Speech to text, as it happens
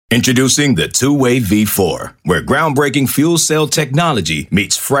Introducing the two-way V4, where groundbreaking fuel cell technology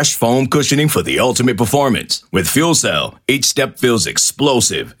meets fresh foam cushioning for the ultimate performance. With fuel cell, each step feels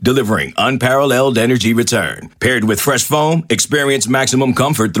explosive, delivering unparalleled energy return. Paired with fresh foam, experience maximum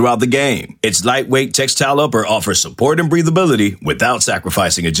comfort throughout the game. Its lightweight textile upper offers support and breathability without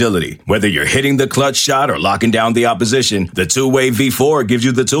sacrificing agility. Whether you're hitting the clutch shot or locking down the opposition, the two-way V4 gives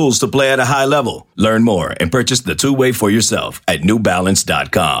you the tools to play at a high level. Learn more and purchase the two-way for yourself at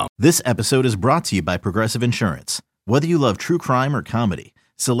newbalance.com. This episode is brought to you by Progressive Insurance. Whether you love true crime or comedy,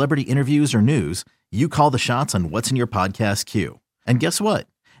 celebrity interviews or news, you call the shots on what's in your podcast queue. And guess what?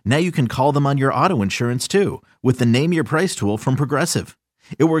 Now you can call them on your auto insurance too with the Name Your Price tool from Progressive.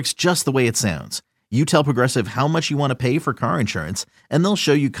 It works just the way it sounds. You tell Progressive how much you want to pay for car insurance, and they'll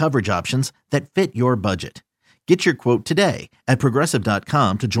show you coverage options that fit your budget. Get your quote today at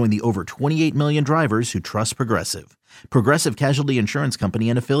Progressive.com to join the over 28 million drivers who trust Progressive. Progressive Casualty Insurance Company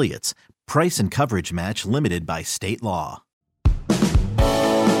and Affiliates. Price and coverage match limited by state law.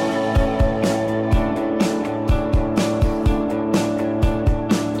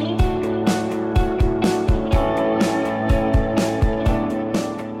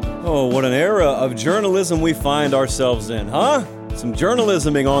 Oh, what an era of journalism we find ourselves in, huh? Some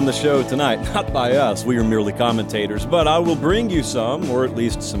journalisming on the show tonight. Not by us, we are merely commentators, but I will bring you some, or at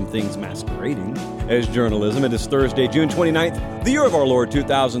least some things masquerading as journalism. It is Thursday, June 29th, the year of our Lord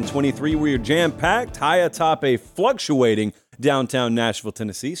 2023. We are jam-packed, high atop a fluctuating downtown Nashville,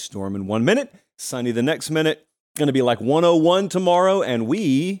 Tennessee. Storm in 1 minute, sunny the next minute. Going to be like 101 tomorrow, and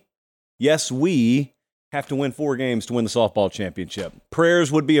we have to win 4 games to win the softball championship.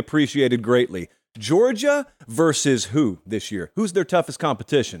 Prayers would be appreciated greatly. Georgia versus who this year? Who's their toughest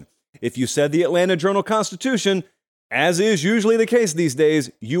competition? If you said the Atlanta Journal-Constitution, as is usually the case these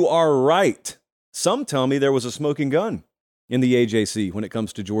days, you are right. Some tell me there was a smoking gun in the AJC when it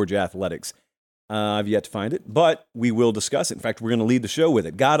comes to Georgia athletics. I've yet to find it, but we will discuss it. In fact, we're going to lead the show with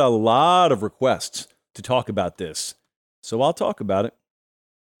it. Got a lot of requests to talk about this, so I'll talk about it.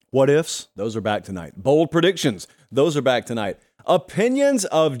 What ifs? Those are back tonight. Bold predictions? Those are back tonight. Opinions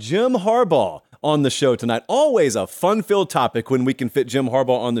of Jim Harbaugh on the show tonight. Always a fun-filled topic when we can fit Jim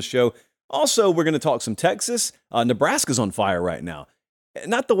Harbaugh on the show. Also, we're going to talk some Texas. Nebraska's on fire right now.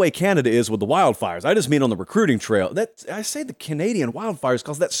 Not the way Canada is with the wildfires. I just mean on the recruiting trail. I say the Canadian wildfires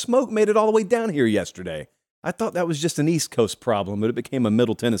because that smoke made it all the way down here yesterday. I thought that was just an East Coast problem, but it became a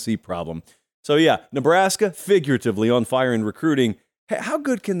Middle Tennessee problem. So yeah, Nebraska, figuratively on fire in recruiting. How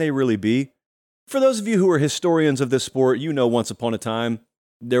good can they really be? For those of you who are historians of this sport, you know once upon a time,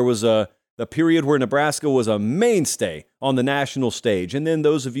 there was a period where Nebraska was a mainstay on the national stage. And then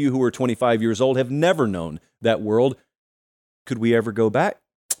those of you who are 25 years old have never known that world. Could we ever go back?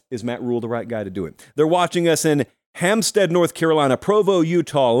 Is Matt Rule the right guy to do it? They're watching us in Hampstead, North Carolina, Provo,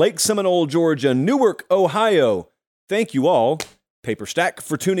 Utah, Lake Seminole, Georgia, Newark, Ohio. Thank you all, Paper Stack,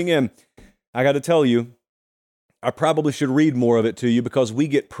 for tuning in. I got to tell you, I probably should read more of it to you because we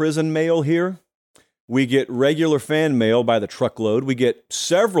get prison mail here. We get regular fan mail by the truckload. We get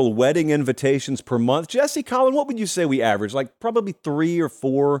several wedding invitations per month. Jesse, Colin, what would you say we average? Like probably 3 or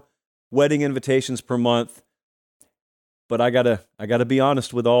 4 wedding invitations per month. But I gotta be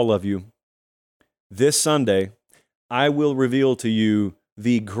honest with all of you. This Sunday, I will reveal to you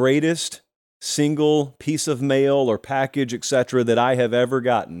the greatest single piece of mail or package, etc., that I have ever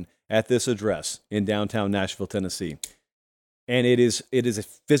gotten at this address in downtown Nashville, Tennessee. And it is a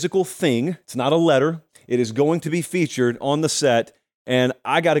physical thing. It's not a letter. It is going to be featured on the set, and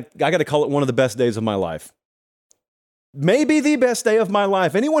I gotta call it one of the best days of my life. Maybe the best day of my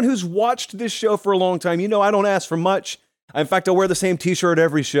life. Anyone who's watched this show for a long time, you know I don't ask for much. In fact, I wear the same t-shirt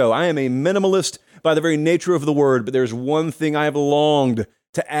every show. I am a minimalist by the very nature of the word, but there's one thing I have longed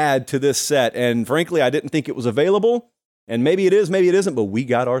to add to this set, and frankly, I didn't think it was available, and maybe it is, maybe it isn't, but we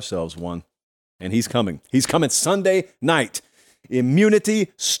got ourselves one, and he's coming. He's coming Sunday night.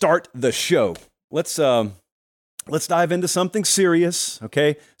 Immunity, start the show. Let's dive into something serious,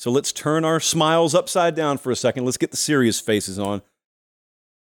 okay? So let's turn our smiles upside down for a second. Let's get the serious faces on.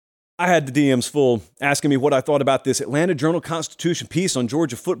 I had the DMs full asking me what I thought about this Atlanta Journal-Constitution piece on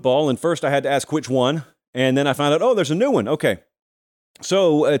Georgia football, and first I had to ask which one, and then I found out, oh, there's a new one. Okay.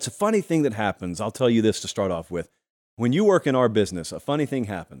 So it's a funny thing that happens. I'll tell you this to start off with. When you work in our business, a funny thing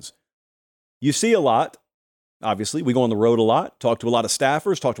happens. You see a lot. Obviously, we go on the road a lot, talk to a lot of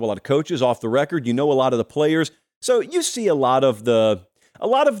staffers, talk to a lot of coaches off the record. You know a lot of the players. So you see a lot of the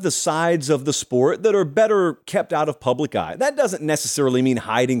sides of the sport that are better kept out of public eye. That doesn't necessarily mean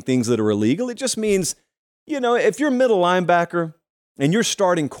hiding things that are illegal. It just means, if you're middle linebacker and you're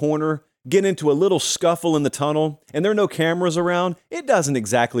starting corner get into a little scuffle in the tunnel and there are no cameras around, it doesn't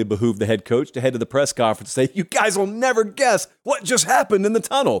exactly behoove the head coach to head to the press conference and say, you guys will never guess what just happened in the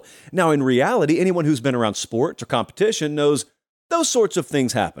tunnel. Now, in reality, anyone who's been around sports or competition knows those sorts of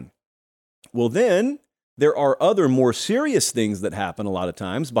things happen. Well, then there are other more serious things that happen a lot of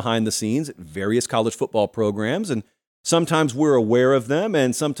times behind the scenes at various college football programs, and sometimes we're aware of them,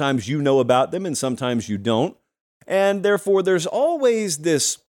 and sometimes you know about them, and sometimes you don't. And therefore, there's always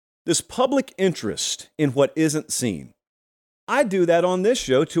this public interest in what isn't seen. I do that on this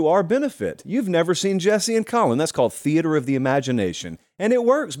show to our benefit. You've never seen Jesse and Colin. That's called theater of the imagination. And it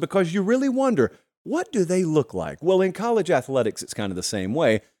works because you really wonder, what do they look like? Well, in college athletics, it's kind of the same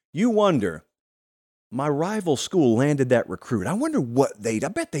way. You wonder, my rival school landed that recruit. I wonder I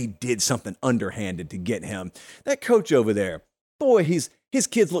bet they did something underhanded to get him. That coach over there, boy, his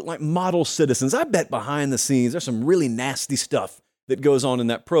kids look like model citizens. I bet behind the scenes, there's some really nasty stuff that goes on in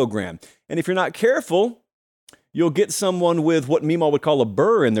that program. And if you're not careful, you'll get someone with what Meemaw would call a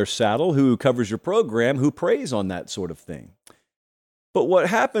burr in their saddle who covers your program, who preys on that sort of thing. But what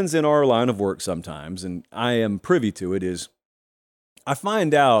happens in our line of work sometimes, and I am privy to it, is I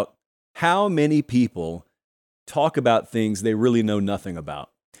find out how many people talk about things they really know nothing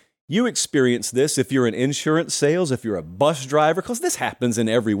about. You experience this if you're in insurance sales, if you're a bus driver, because this happens in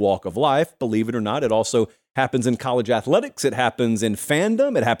every walk of life, believe it or not. It also happens in college athletics. It happens in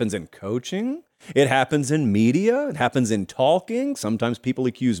fandom. It happens in coaching. It happens in media. It happens in talking. Sometimes people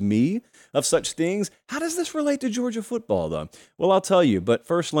accuse me of such things. How does this relate to Georgia football, though? Well, I'll tell you, but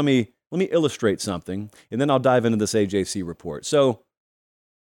first let me illustrate something, and then I'll dive into this AJC report. So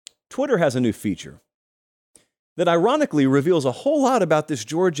Twitter has a new feature that ironically reveals a whole lot about this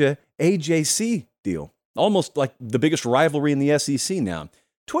Georgia AJC deal, almost like the biggest rivalry in the SEC now.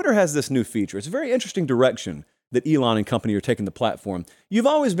 Twitter has this new feature. It's a very interesting direction that Elon and company are taking the platform. You've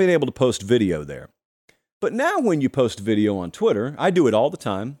always been able to post video there. But now when you post video on Twitter, I do it all the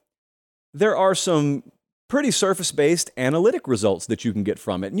time, there are some pretty surface-based analytic results that you can get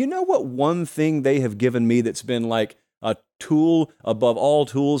from it. And you know what one thing they have given me that's been like a tool above all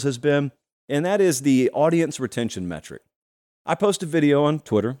tools has been? And that is the audience retention metric. I post a video on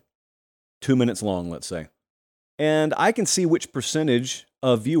Twitter, 2 minutes long, let's say, and I can see which percentage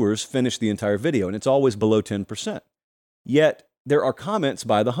of viewers finish the entire video, and it's always below 10%. Yet there are comments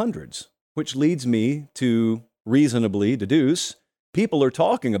by the hundreds, which leads me to reasonably deduce people are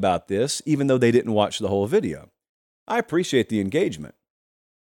talking about this even though they didn't watch the whole video. I appreciate the engagement.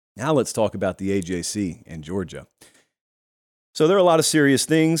 Now let's talk about the AJC in Georgia. So there are a lot of serious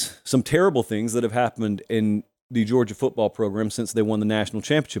things, some terrible things that have happened in the Georgia football program since they won the national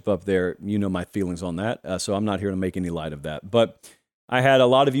championship up there. You know my feelings on that, so I'm not here to make any light of that. But I had a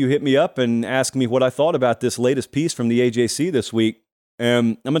lot of you hit me up and ask me what I thought about this latest piece from the AJC this week.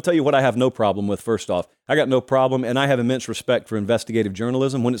 I'm going to tell you what I have no problem with first off. I got no problem, and I have immense respect for investigative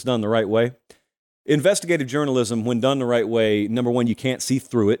journalism when it's done the right way. Investigative journalism, when done the right way, number one, you can't see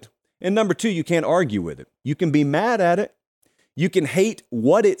through it. And number two, you can't argue with it. You can be mad at it. You can hate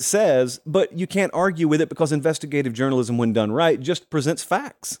what it says, but you can't argue with it because investigative journalism, when done right, just presents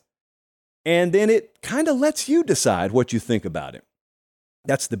facts. And then it kind of lets you decide what you think about it.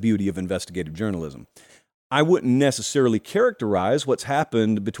 That's the beauty of investigative journalism. I wouldn't necessarily characterize what's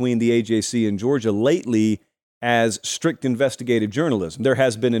happened between the AJC and Georgia lately as strict investigative journalism. There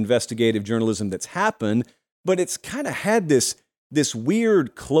has been investigative journalism that's happened, but it's kind of had this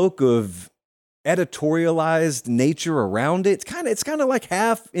weird cloak of editorialized nature around it. It's kind of like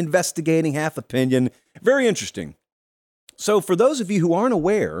half investigating, half opinion. Very interesting. So for those of you who aren't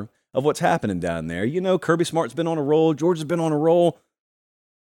aware of what's happening down there, you know Kirby Smart's been on a roll, Georgia's been on a roll.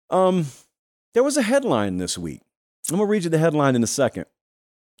 There was a headline this week. I'm going to read you the headline in a second.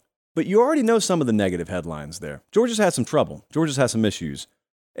 But you already know some of the negative headlines there. Georgia's had some trouble. Georgia's had some issues.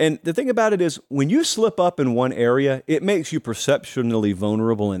 And the thing about it is, when you slip up in one area, it makes you perceptionally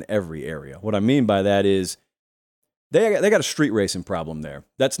vulnerable in every area. What I mean by that is they got a street racing problem there.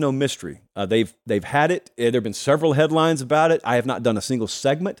 That's no mystery. They've had it. There have been several headlines about it. I have not done a single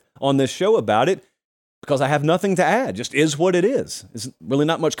segment on this show about it because I have nothing to add. Just is what it is. It's really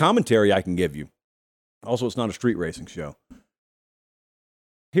not much commentary I can give you. Also, it's not a street racing show.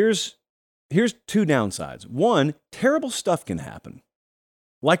 Here's two downsides. One, terrible stuff can happen.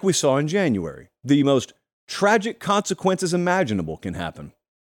 Like we saw in January, the most tragic consequences imaginable can happen.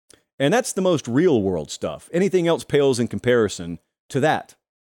 And that's the most real world stuff. Anything else pales in comparison to that.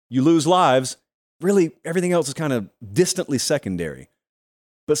 You lose lives, really everything else is kind of distantly secondary.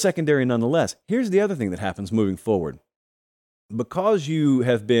 But secondary nonetheless. Here's the other thing that happens moving forward. Because you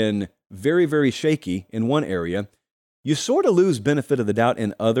have been very, very shaky in one area, you sort of lose benefit of the doubt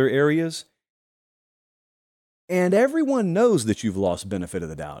in other areas. And everyone knows that you've lost benefit of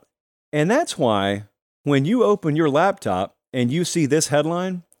the doubt. And that's why when you open your laptop and you see this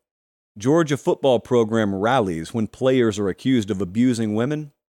headline, Georgia football program rallies when players are accused of abusing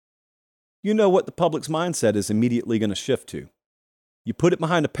women, you know what the public's mindset is immediately going to shift to. You put it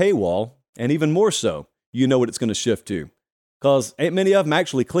behind a paywall, and even more so, you know what it's going to shift to. Because ain't many of them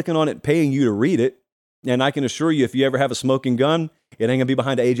actually clicking on it, paying you to read it. And I can assure you, if you ever have a smoking gun, it ain't going to be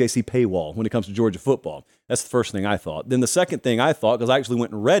behind an AJC paywall when it comes to Georgia football. That's the first thing I thought. Then the second thing I thought, because I actually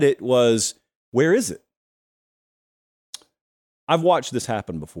went and read it, was, where is it? I've watched this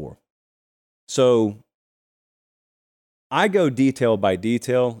happen before. So I go detail by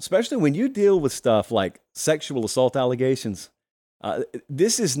detail, especially when you deal with stuff like sexual assault allegations.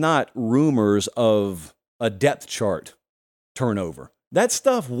 This is not rumors of a depth chart turnover. That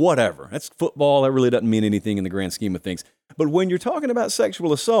stuff, whatever. That's football. That really doesn't mean anything in the grand scheme of things. But when you're talking about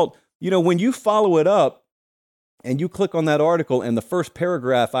sexual assault, when you follow it up and you click on that article and the first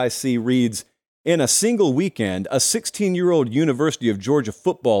paragraph I see reads, in a single weekend, a 16-year-old University of Georgia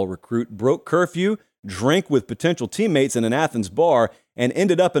football recruit broke curfew, drank with potential teammates in an Athens bar, and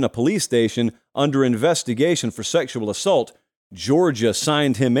ended up in a police station under investigation for sexual assault. Georgia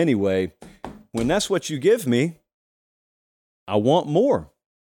signed him anyway. When that's what you give me, I want more.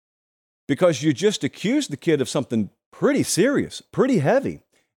 Because you just accused the kid of something pretty serious, pretty heavy.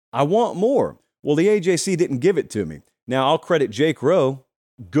 I want more. Well, the AJC didn't give it to me. Now, I'll credit Jake Rowe,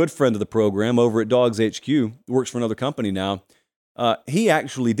 good friend of the program over at Dogs HQ, works for another company now. He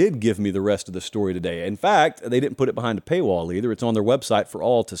actually did give me the rest of the story today. In fact, they didn't put it behind a paywall either. It's on their website for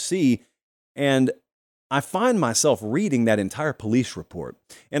all to see. And I find myself reading that entire police report.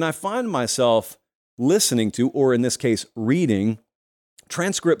 And I find myself listening to, or in this case, reading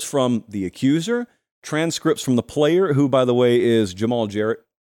transcripts from the accuser, transcripts from the player, who, by the way, is Jamal Jarrett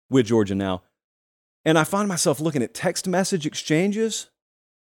with Georgia now. And I find myself looking at text message exchanges.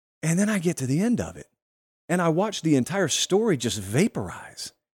 And then I get to the end of it, and I watch the entire story just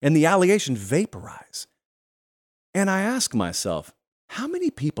vaporize, and the allegation vaporize. And I ask myself, how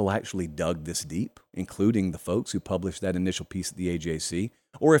many people actually dug this deep, including the folks who published that initial piece at the AJC?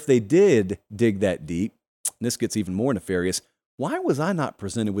 Or if they did dig that deep, and this gets even more nefarious, why was I not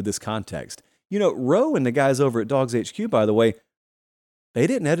presented with this context? Roe and the guys over at Dogs HQ, by the way, they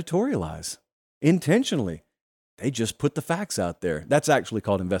didn't editorialize intentionally. They just put the facts out there. That's actually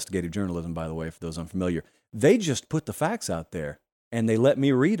called investigative journalism, by the way, for those unfamiliar. They just put the facts out there, and they let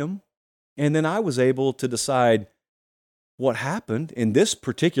me read them. And then I was able to decide what happened in this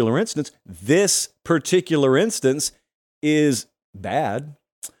particular instance. This particular instance is bad.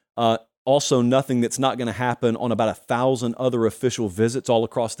 Also, nothing that's not going to happen on about 1,000 other official visits all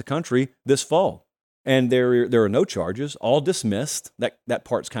across the country this fall. And there are no charges, all dismissed. That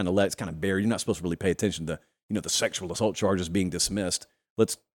part's kind of buried. You're not supposed to really pay attention to the sexual assault charges being dismissed.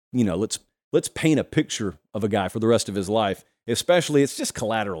 Let's paint a picture of a guy for the rest of his life, especially it's just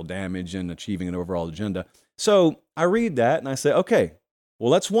collateral damage and achieving an overall agenda. So I read that and I say, okay,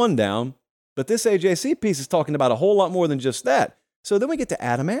 well, that's one down, but this AJC piece is talking about a whole lot more than just that. So then we get to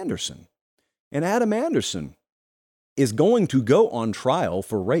Adam Anderson. And Adam Anderson is going to go on trial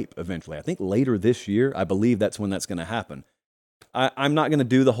for rape eventually. I think later this year, I believe that's when that's going to happen. I'm not going to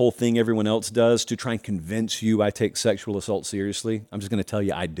do the whole thing everyone else does to try and convince you I take sexual assault seriously. I'm just going to tell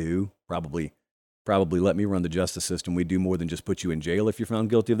you I do. Probably let me run the justice system. We do more than just put you in jail if you're found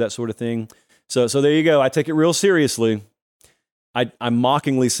guilty of that sort of thing. So there you go. I take it real seriously. I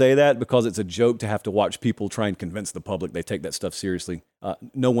mockingly say that because it's a joke to have to watch people try and convince the public they take that stuff seriously.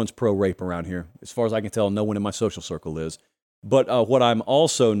 No one's pro-rape around here. As far as I can tell, no one in my social circle is. But what I'm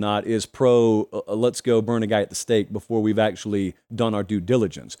also not is let's go burn a guy at the stake before we've actually done our due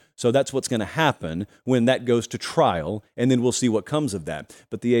diligence. So that's what's going to happen when that goes to trial, and then we'll see what comes of that.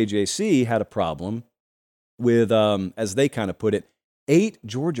 But the AJC had a problem with, as they kind of put it, 8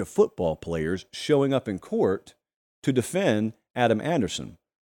 Georgia football players showing up in court to defend Adam Anderson.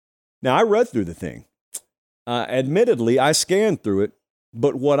 Now, I read through the thing. Admittedly, I scanned through it,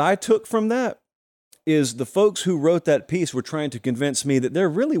 but what I took from that is the folks who wrote that piece were trying to convince me that there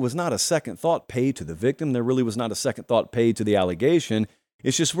really was not a second thought paid to the victim. There really was not a second thought paid to the allegation.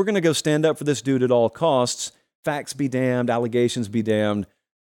 It's just, we're going to go stand up for this dude at all costs. Facts be damned, allegations be damned.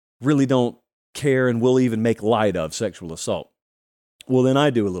 Really don't care, and will even make light of sexual assault. Well, then I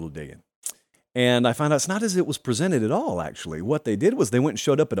do a little digging. And I found out it's not as it was presented at all, actually. What they did was they went and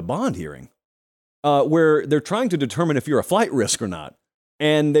showed up at a bond hearing where they're trying to determine if you're a flight risk or not.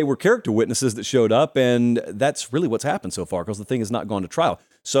 And they were character witnesses that showed up, and that's really what's happened so far because the thing has not gone to trial.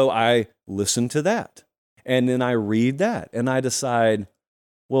 So I listened to that. And then I read that and I decide,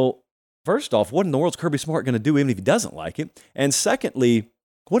 well, first off, what in the world is Kirby Smart going to do even if he doesn't like it? And secondly,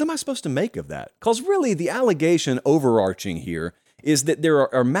 what am I supposed to make of that? Because really the allegation overarching here is that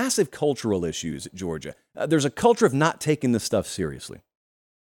there are massive cultural issues at Georgia. There's a culture of not taking this stuff seriously.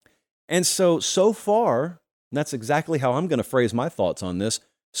 And so far, and that's exactly how I'm going to phrase my thoughts on this,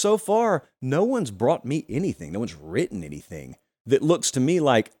 so far, no one's brought me anything. No one's written anything that looks to me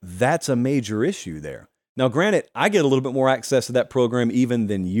like that's a major issue there. Now, granted, I get a little bit more access to that program even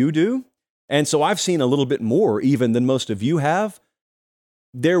than you do. And so I've seen a little bit more even than most of you have.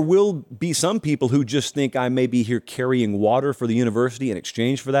 There will be some people who just think I may be here carrying water for the university in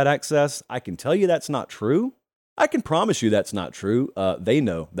exchange for that access. I can tell you that's not true. I can promise you that's not true. They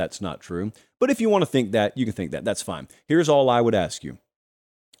know that's not true. But if you want to think that, you can think that. That's fine. Here's all I would ask you.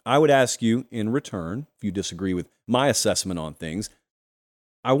 I would ask you in return, if you disagree with my assessment on things,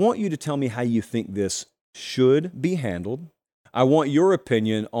 I want you to tell me how you think this should be handled. I want your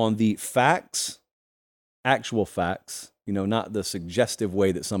opinion on the facts, actual facts, not the suggestive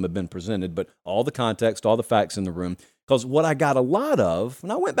way that some have been presented, but all the context, all the facts in the room. Because what I got a lot of,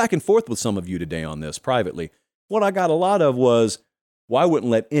 and I went back and forth with some of you today on this privately, what I got a lot of was, well, I wouldn't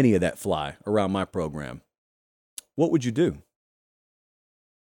let any of that fly around my program. What would you do?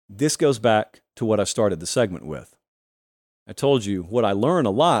 This goes back to what I started the segment with. I told you what I learn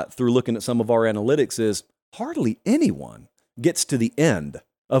a lot through looking at some of our analytics is hardly anyone gets to the end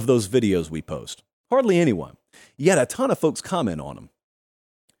of those videos we post. Hardly anyone. Yet a ton of folks comment on them.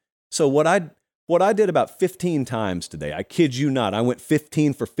 So what I did about 15 times today, I kid you not, I went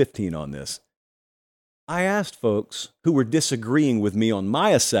 15 for 15 on this. I asked folks who were disagreeing with me on my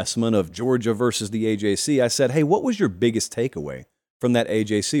assessment of Georgia versus the AJC, I said, hey, what was your biggest takeaway from that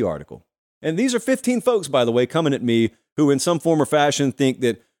AJC article? And these are 15 folks, by the way, coming at me who in some form or fashion think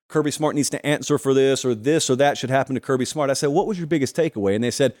that Kirby Smart needs to answer for this or that should happen to Kirby Smart. I said, what was your biggest takeaway? And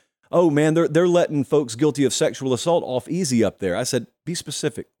they said, oh man, they're letting folks guilty of sexual assault off easy up there. I said, be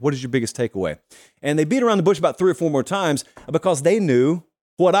specific. What is your biggest takeaway? And they beat around the bush about 3 or 4 more times because they knew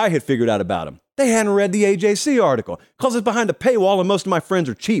what I had figured out about them. They hadn't read the AJC article because it's behind a paywall and most of my friends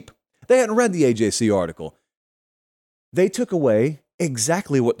are cheap. They hadn't read the AJC article. They took away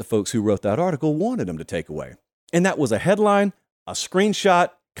exactly what the folks who wrote that article wanted them to take away. And that was a headline, a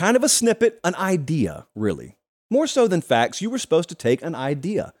screenshot, kind of a snippet, an idea, really. More so than facts, you were supposed to take an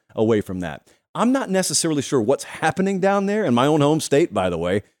idea away from that. I'm not necessarily sure what's happening down there in my own home state, by the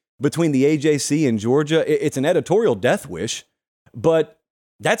way, between the AJC and Georgia. It's an editorial death wish, but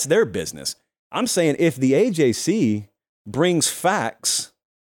that's their business. I'm saying if the AJC brings facts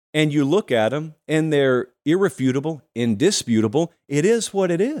and you look at them and they're irrefutable, indisputable, it is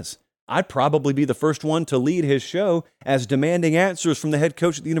what it is. I'd probably be the first one to lead his show as demanding answers from the head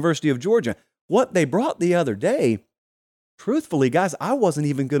coach at the University of Georgia. What they brought the other day, truthfully, guys, I wasn't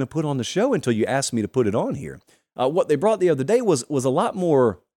even going to put on the show until you asked me to put it on here. What they brought the other day was a lot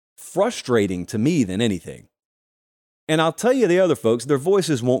more frustrating to me than anything. And I'll tell you the other folks, their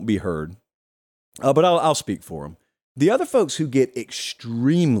voices won't be heard, but I'll speak for them. The other folks who get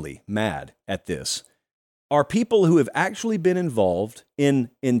extremely mad at this are people who have actually been involved in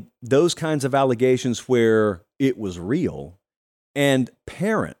those kinds of allegations where it was real, and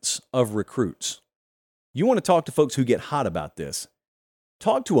parents of recruits. You want to talk to folks who get hot about this.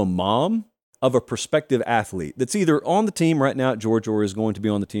 Talk to a mom of a prospective athlete that's either on the team right now at Georgia or is going to be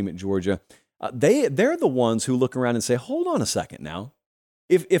on the team at Georgia. They're the ones who look around and say, hold on a second now.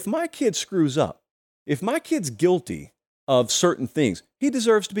 If my kid screws up, if my kid's guilty of certain things, he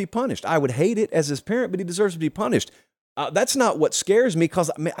deserves to be punished. I would hate it as his parent, but he deserves to be punished. That's not what scares me because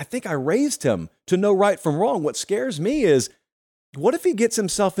I think I raised him to know right from wrong. What scares me is, what if he gets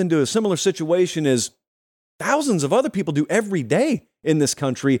himself into a similar situation as thousands of other people do every day in this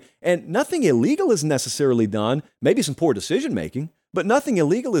country, and nothing illegal is necessarily done, maybe some poor decision making, but nothing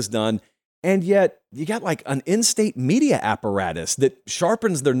illegal is done, and yet you got like an in-state media apparatus that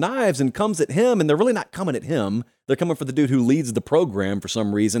sharpens their knives and comes at him, and they're really not coming at him. They're coming for the dude who leads the program for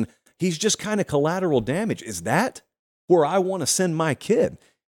some reason. He's just kind of collateral damage. Is that where I want to send my kid?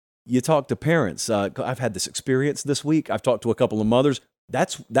 You talk to parents. I've had this experience this week. I've talked to a couple of mothers.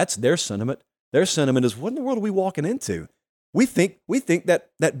 That's their sentiment. Their sentiment is, what in the world are we walking into? We think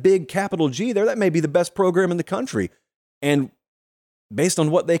that big capital G there, that may be the best program in the country. And based on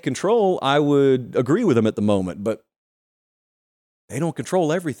what they control, I would agree with them at the moment. But they don't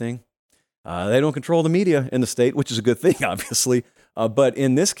control everything. They don't control the media in the state, which is a good thing, obviously. But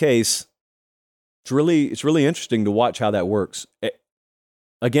in this case, it's really interesting to watch how that works.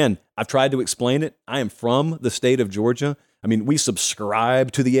 Again, I've tried to explain it. I am from the state of Georgia. I mean, we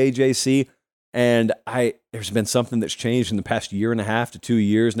subscribe to the AJC. And there's been something that's changed in the past year and a half to 2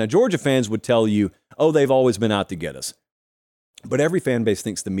 years. Now, Georgia fans would tell you, oh, they've always been out to get us. But every fan base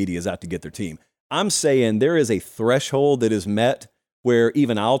thinks the media is out to get their team. I'm saying there is a threshold that is met where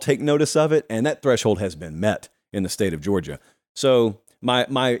even I'll take notice of it, and that threshold has been met in the state of Georgia. So my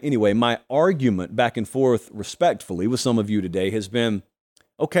argument back and forth respectfully with some of you today has been,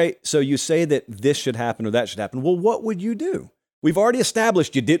 okay, so you say that this should happen or that should happen. Well, what would you do? We've already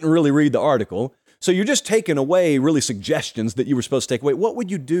established you didn't really read the article, so you're just taking away really suggestions that you were supposed to take away. What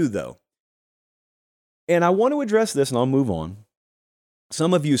would you do, though? And I want to address this, and I'll move on.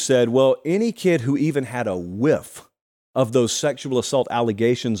 Some of you said, well, any kid who even had a whiff of those sexual assault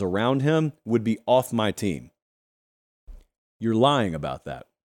allegations around him would be off my team. You're lying about that.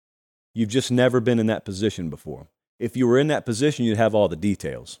 You've just never been in that position before. If you were in that position, you'd have all the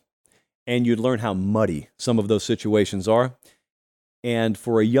details, and you'd learn how muddy some of those situations are. And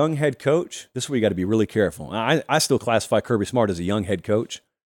for a young head coach, this is where you got to be really careful. I still classify Kirby Smart as a young head coach,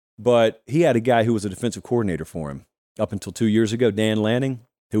 but he had a guy who was a defensive coordinator for him up until 2 years ago, Dan Lanning,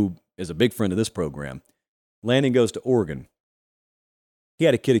 who is a big friend of this program. Lanning goes to Oregon. He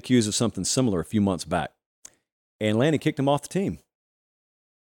had a kid accused of something similar a few months back, and Lanning kicked him off the team.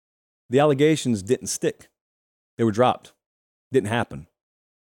 The allegations didn't stick. They were dropped. Didn't happen.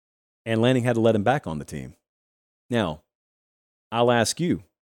 And Lanning had to let him back on the team. Now, I'll ask you,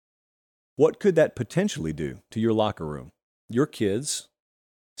 what could that potentially do to your locker room? Your kids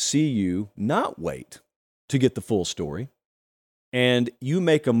see you not wait to get the full story, and you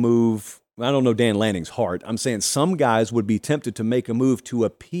make a move. I don't know Dan Lanning's heart. I'm saying some guys would be tempted to make a move to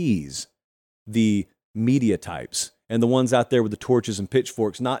appease the media types and the ones out there with the torches and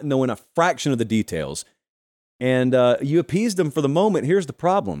pitchforks, not knowing a fraction of the details. And you appeased them for the moment. Here's the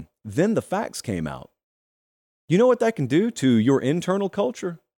problem. Then the facts came out. You know what that can do to your internal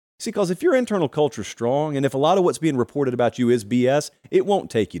culture? See, because if your internal culture is strong, and if a lot of what's being reported about you is BS, it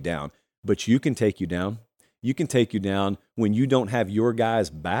won't take you down. But you can take you down. You can take you down when you don't have your guys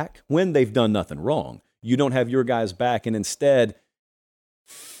back, when they've done nothing wrong. You don't have your guys back, and instead,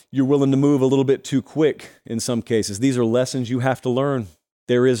 you're willing to move a little bit too quick in some cases. These are lessons you have to learn.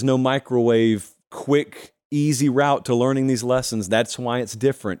 There is no microwave, quick, easy route to learning these lessons. That's why it's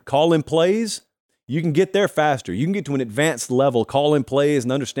different. Call-in plays, you can get there faster. You can get to an advanced level, call-in plays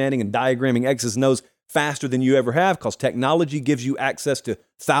and understanding and diagramming X's and O's faster than you ever have, because technology gives you access to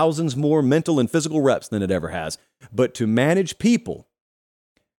thousands more mental and physical reps than it ever has. But to manage people,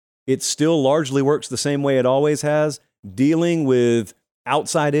 it still largely works the same way it always has. Dealing with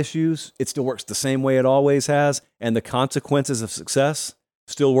outside issues, it still works the same way it always has. And the consequences of success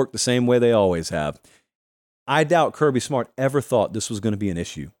still work the same way they always have. I doubt Kirby Smart ever thought this was going to be an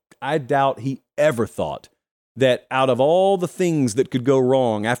issue. I doubt he ever thought that out of all the things that could go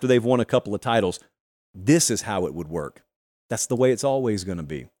wrong after they've won a couple of titles, this is how it would work. That's the way it's always going to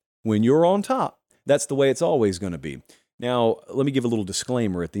be. When you're on top, that's the way it's always going to be. Now, let me give a little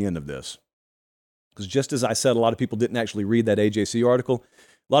disclaimer at the end of this. Because just as I said, a lot of people didn't actually read that AJC article.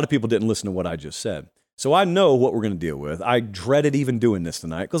 A lot of people didn't listen to what I just said. So I know what we're going to deal with. I dreaded even doing this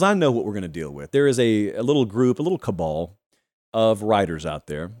tonight because I know what we're going to deal with. There is a little group, a little cabal of writers out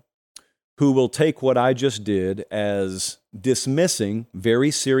there who will take what I just did as dismissing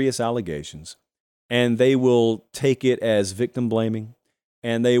very serious allegations, and they will take it as victim blaming,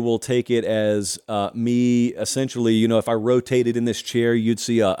 and they will take it as me essentially, you know, if I rotated in this chair, you'd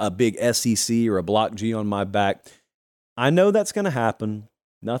see a big SEC or a block G on my back. I know that's going to happen.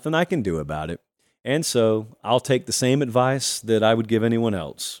 Nothing I can do about it. And so I'll take the same advice that I would give anyone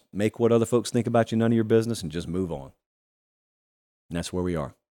else. Make what other folks think about you none of your business and just move on. And that's where we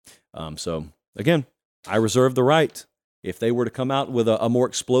are. So again, I reserve the right. If they were to come out with a more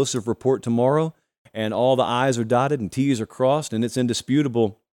explosive report tomorrow and all the I's are dotted and T's are crossed and it's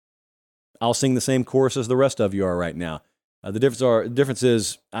indisputable, I'll sing the same chorus as the rest of you are right now. The difference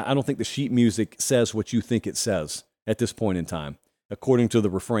is I don't think the sheet music says what you think it says at this point in time, according to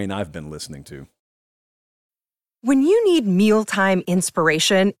the refrain I've been listening to. When you need mealtime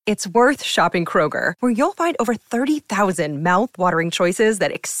inspiration, it's worth shopping Kroger, where you'll find over 30,000 mouth-watering choices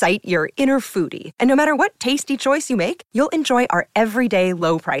that excite your inner foodie. And no matter what tasty choice you make, you'll enjoy our everyday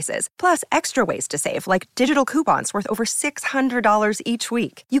low prices, plus extra ways to save, like digital coupons worth over $600 each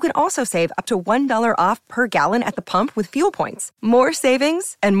week. You can also save up to $1 off per gallon at the pump with fuel points. More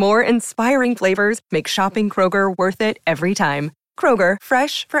savings and more inspiring flavors make shopping Kroger worth it every time. Kroger,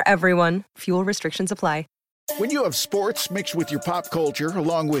 fresh for everyone. Fuel restrictions apply. When you have sports mixed with your pop culture,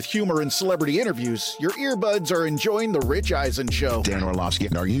 along with humor and celebrity interviews, your earbuds are enjoying The Rich Eisen Show. Dan Orlovsky,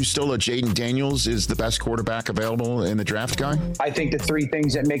 are you still a Jaden Daniels is the best quarterback available in the draft guy? I think the three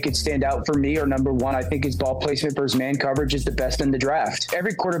things that make it stand out for me are, number one, I think his ball placement versus man coverage is the best in the draft.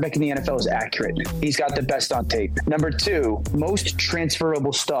 Every quarterback in the NFL is accurate. He's got the best on tape. Number two, most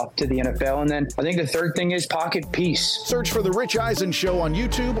transferable stuff to the NFL. And then I think the third thing is pocket peace. Search for The Rich Eisen Show on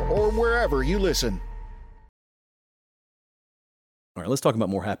YouTube or wherever you listen. All right, let's talk about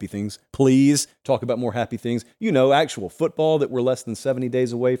more happy things. Please talk about more happy things. You know, actual football that we're less than 70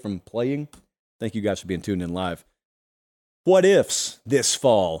 days away from playing. Thank you guys for being tuned in live. What ifs this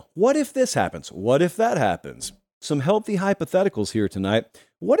fall? What if this happens? What if that happens? Some healthy hypotheticals here tonight.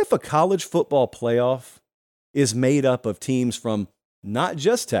 What if a college football playoff is made up of teams from not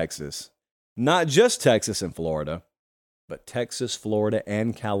just Texas and Florida, but Texas, Florida,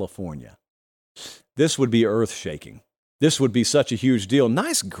 and California? This would be earth-shaking. This would be such a huge deal.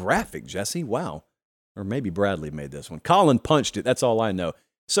 Nice graphic, Jesse. Wow. Or maybe Bradley made this one. Colin punched it. That's all I know.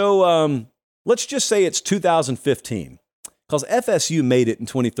 So let's just say it's 2015. Because FSU made it in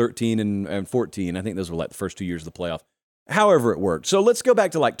 2013 and 14. I think those were like the first 2 years of the playoff. However it worked. So let's go back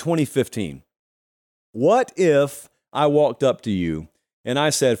to like 2015. What if I walked up to you and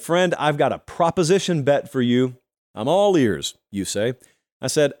I said, friend, I've got a proposition bet for you. I'm all ears, you say. I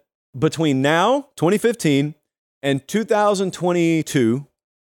said, between now, 2015, and 2022,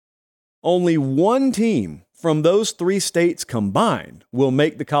 only one team from those three states combined will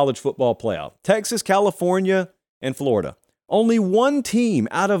make the college football playoff. Texas, California, and Florida. Only one team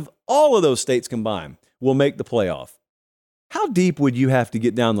out of all of those states combined will make the playoff. How deep would you have to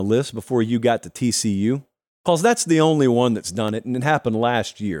get down the list before you got to TCU? Because that's the only one that's done it, and it happened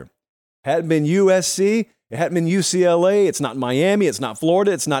last year. Hadn't been USC, it hadn't been UCLA, it's not Miami, it's not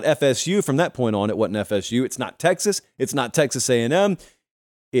Florida, it's not FSU. From that point on, it wasn't FSU. It's not Texas, it's not Texas A&M,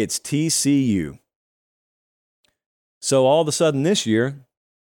 it's TCU. So all of a sudden this year,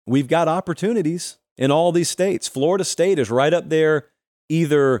 we've got opportunities in all these states. Florida State is right up there,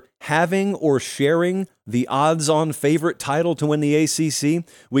 either having or sharing the odds-on favorite title to win the ACC.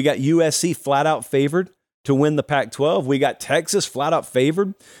 We got USC flat out favored to win the Pac-12. We got Texas flat out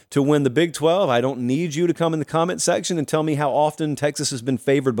favored to win the Big 12. I don't need you to come in the comment section and tell me how often Texas has been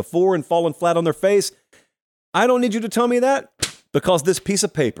favored before and fallen flat on their face. I don't need you to tell me that, because this piece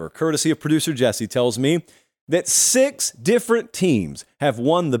of paper, courtesy of producer Jesse, tells me that 6 different teams have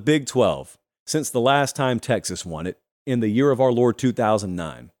won the Big 12 since the last time Texas won it in the year of our Lord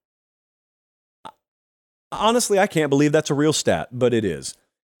 2009. Honestly, I can't believe that's a real stat, but it is.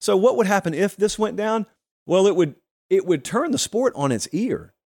 So what would happen if this went down? Well, it would turn the sport on its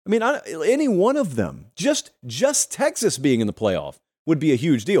ear. I mean, any one of them, just Texas being in the playoff would be a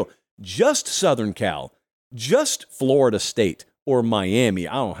huge deal. Just Southern Cal, just Florida State or Miami.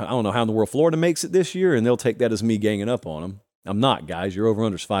 I don't know how in the world Florida makes it this year, and they'll take that as me ganging up on them. I'm not, guys. Your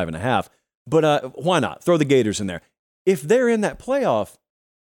over-under's 5.5. But why not? Throw the Gators in there. If they're in that playoff,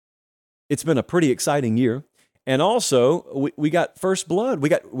 it's been a pretty exciting year. And also, we got first blood.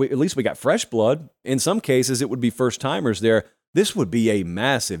 At least we got fresh blood. In some cases, it would be first-timers there. This would be a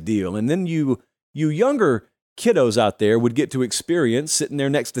massive deal. And then you younger kiddos out there would get to experience, sitting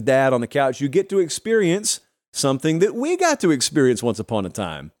there next to Dad on the couch, you get to experience something that we got to experience once upon a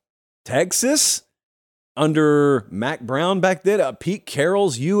time. Texas, under Mac Brown back then, Pete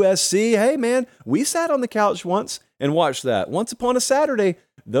Carroll's USC. Hey, man, we sat on the couch once and watched that. Once upon a Saturday,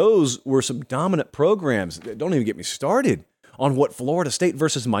 those were some dominant programs. Don't even get me started on what Florida State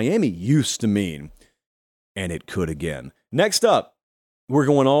versus Miami used to mean. And it could again. Next up, we're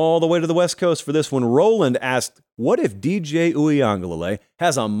going all the way to the West Coast for this one. Roland asked, what if DJ Uiagalelei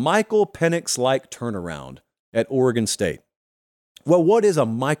has a Michael Penix-like turnaround at Oregon State? Well, what is a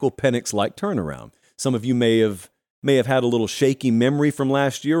Michael Penix-like turnaround? Some of you may have had a little shaky memory from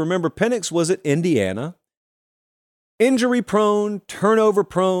last year. Remember, Penix was at Indiana, injury-prone,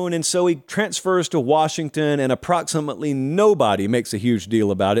 turnover-prone, and so he transfers to Washington, and approximately nobody makes a huge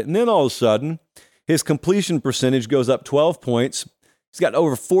deal about it. And then all of a sudden, his completion percentage goes up 12 points. He's got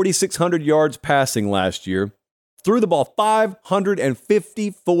over 4,600 yards passing last year, threw the ball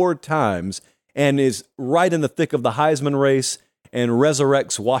 554 times, and is right in the thick of the Heisman race and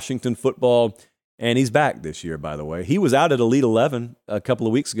resurrects Washington football. And he's back this year, by the way. He was out at Elite 11 a couple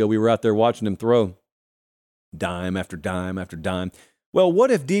of weeks ago. We were out there watching him throw dime after dime after dime. Well,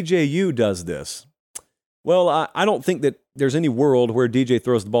 what if DJU does this? Well, I don't think that there's any world where DJ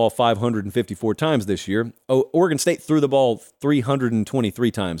throws the ball 554 times this year. Oregon State threw the ball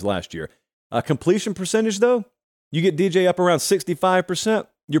 323 times last year. Completion percentage, though, you get DJ up around 65%.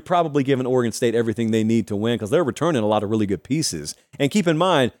 you're probably giving Oregon State everything they need to win because they're returning a lot of really good pieces. And keep in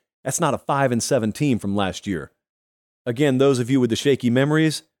mind, that's not a 5-7 team from last year. Again, those of you with the shaky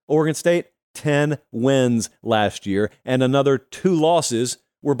memories, Oregon State, 10 wins last year, and another 2 losses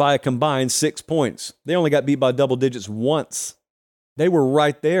were by a combined 6 points. They only got beat by double digits once. They were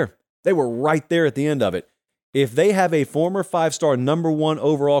right there. They were right there at the end of it. If they have a former 5-star number 1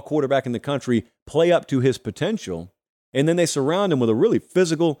 overall quarterback in the country play up to his potential, and then they surround him with a really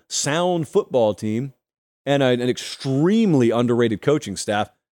physical, sound football team and an extremely underrated coaching staff,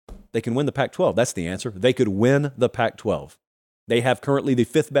 they can win the Pac-12. That's the answer. They could win the Pac-12. They have currently the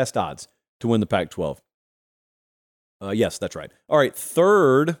 5th best odds to win the Pac-12. Yes, that's right. All right,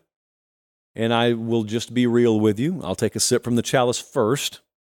 third, and I will just be real with you. I'll take a sip from the chalice first.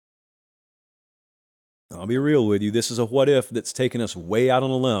 I'll be real with you. This is a what if that's taken us way out on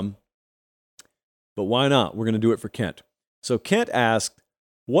a limb. But why not? We're going to do it for Kent. So Kent asked,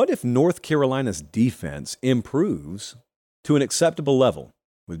 what if North Carolina's defense improves to an acceptable level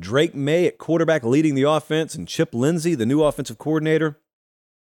with Drake May at quarterback leading the offense and Chip Lindsey, the new offensive coordinator?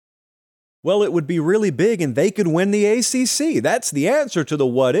 Well, it would be really big and they could win the ACC. That's the answer to the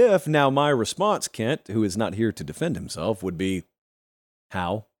what if. Now, my response, Kent, who is not here to defend himself, would be,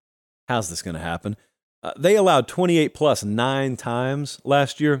 how? How's this going to happen? They allowed 28 plus 9 times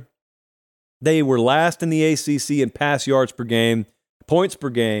last year. They were last in the ACC in pass yards per game, points per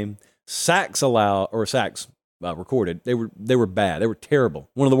game, sacks recorded. They were bad. They were terrible.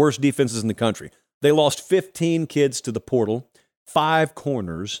 One of the worst defenses in the country. They lost 15 kids to the portal, 5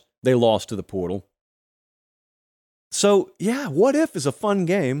 corners they lost to the portal. So, yeah, what if is a fun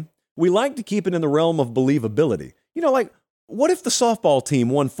game. We like to keep it in the realm of believability. You know, like, what if the softball team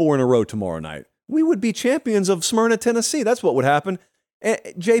won 4 in a row tomorrow night? We would be champions of Smyrna, Tennessee. That's what would happen.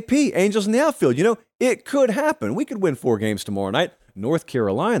 JP, Angels in the outfield, you know, it could happen. We could win 4 games tomorrow night. North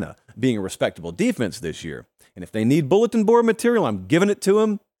Carolina being a respectable defense this year. And if they need bulletin board material, I'm giving it to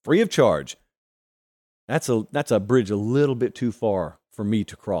them free of charge. That's a bridge a little bit too far for me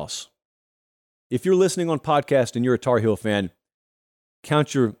to cross. If you're listening on podcast and you're a Tar Heel fan,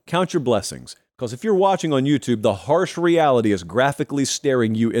 count your blessings. Because if you're watching on YouTube, the harsh reality is graphically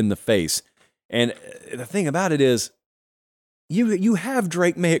staring you in the face. And the thing about it is, you have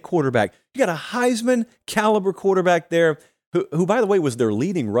Drake May at quarterback. You got a Heisman caliber quarterback there, who, by the way, was their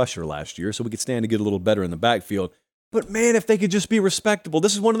leading rusher last year, so we could stand to get a little better in the backfield. But man, if they could just be respectable.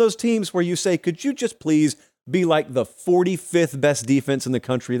 This is one of those teams where you say, could you just please be like the 45th best defense in the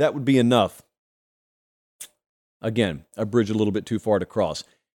country? That would be enough. Again, a bridge a little bit too far to cross.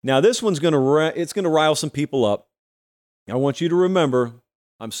 Now, this one's going to rile some people up. I want you to remember,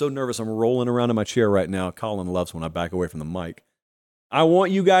 I'm so nervous I'm rolling around in my chair right now. Colin loves when I back away from the mic. I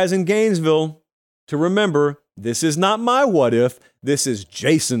want you guys in Gainesville to remember, this is not my what if, this is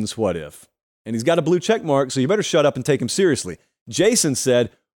Jason's what if. And he's got a blue check mark, so you better shut up and take him seriously. Jason said,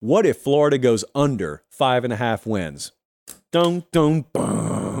 what if Florida goes under 5.5 wins? Dun, dun,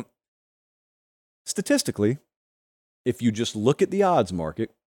 dun. Statistically, if you just look at the odds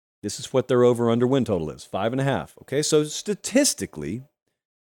market, this is what their over-under win total is, 5.5. Okay, so statistically,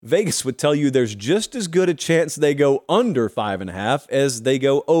 Vegas would tell you there's just as good a chance they go under 5.5 as they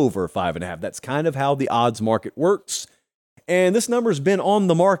go over 5.5. That's kind of how the odds market works. And this number's been on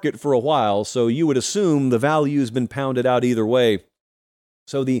the market for a while, so you would assume the value's been pounded out either way.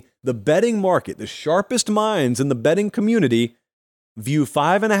 So the betting market, the sharpest minds in the betting community, view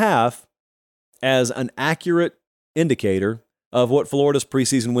 5.5 as an accurate indicator of what Florida's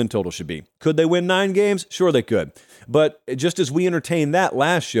preseason win total should be. Could they win 9 games? Sure they could. But just as we entertained that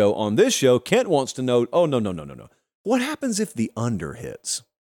last show, on this show, Kent wants to know, oh, no. What happens if the under hits?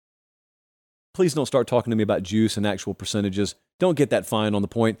 Please don't start talking to me about juice and actual percentages. Don't get that fine on the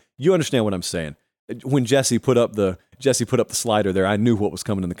point. You understand what I'm saying. When Jesse put up the slider there, I knew what was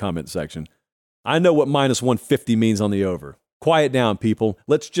coming in the comment section. I know what minus 150 means on the over. Quiet down, people.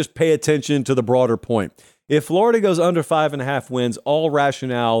 Let's just pay attention to the broader point. If Florida goes under 5.5 wins, all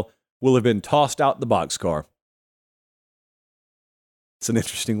rationale will have been tossed out the boxcar. It's an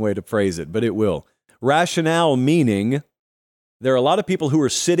interesting way to phrase it, but it will. Rationale meaning there are a lot of people who are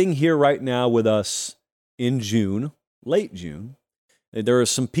sitting here right now with us in June, late June. There are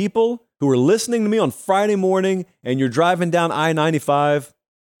some people who are listening to me on Friday morning, and you're driving down I-95,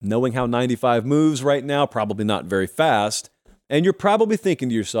 knowing how 95 moves right now, probably not very fast. And you're probably thinking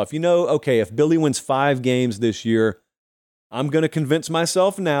to yourself, okay, if Billy wins 5 games this year, I'm going to convince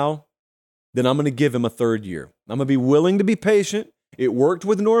myself now, then I'm going to give him a 3rd year. I'm going to be willing to be patient. It worked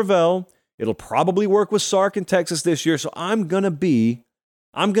with Norvell. It'll probably work with Sark in Texas this year, so I'm going to be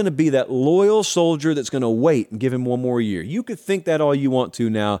I'm going to be that loyal soldier that's going to wait and give him one more year. You could think that all you want to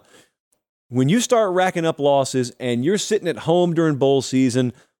now. When you start racking up losses and you're sitting at home during bowl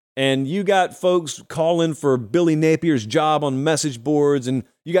season and you got folks calling for Billy Napier's job on message boards and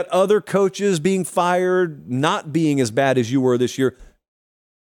you got other coaches being fired, not being as bad as you were this year,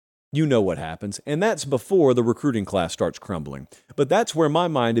 you know what happens. And that's before the recruiting class starts crumbling. But that's where my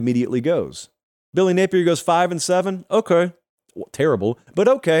mind immediately goes. Billy Napier goes 5-7. Okay. Well, terrible, but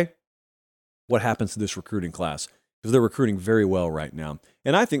okay. What happens to this recruiting class? Because they're recruiting very well right now.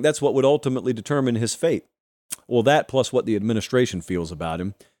 And I think that's what would ultimately determine his fate. Well, that plus what the administration feels about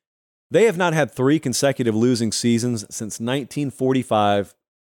him. They have not had 3 consecutive losing seasons since 1945,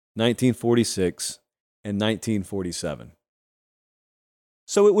 1946, and 1947.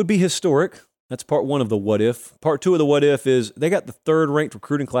 So it would be historic. That's part 1 of the what if. Part 2 of the what if is they got the 3rd ranked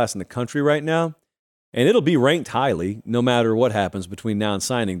recruiting class in the country right now. And it'll be ranked highly no matter what happens between now and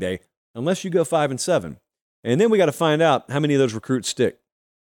signing day, unless you go 5-7. And then we got to find out how many of those recruits stick.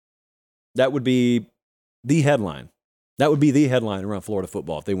 That would be the headline. That would be the headline around Florida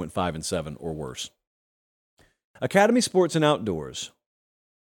football if they went 5-7 or worse. Academy Sports and Outdoors.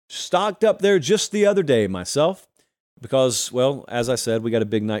 Stocked up there just the other day myself because, well, as I said, we got a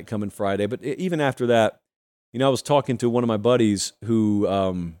big night coming Friday. But even after that, I was talking to one of my buddies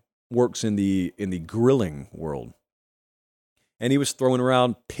who works in the grilling world. And he was throwing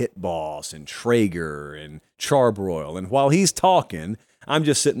around Pit Boss and Traeger and Charbroil. And while he's talking, I'm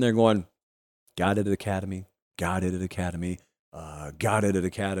just sitting there going, got it at Academy, got it at Academy, got it at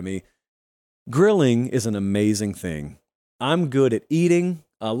Academy. Grilling is an amazing thing. I'm good at eating.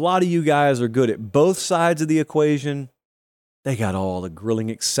 A lot of you guys are good at both sides of the equation. They got all the grilling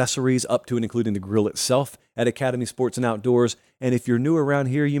accessories up to and including the grill itself at Academy Sports and Outdoors. And if you're new around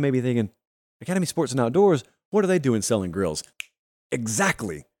here, you may be thinking, Academy Sports and Outdoors, what are they doing selling grills?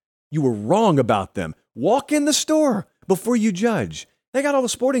 Exactly. You were wrong about them. Walk in the store before you judge. They got all the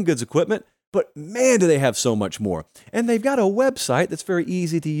sporting goods equipment, but man, do they have so much more. And they've got a website that's very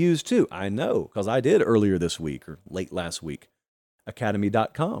easy to use too. I know, because I did earlier this week or late last week,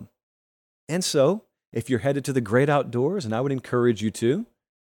 academy.com. And so, if you're headed to the great outdoors, and I would encourage you to,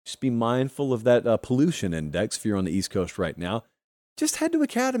 just be mindful of that pollution index if you're on the East Coast right now. Just head to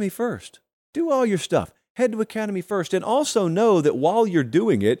Academy first. Do all your stuff. Head to Academy first. And also know that while you're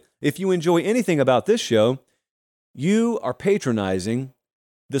doing it, if you enjoy anything about this show, you are patronizing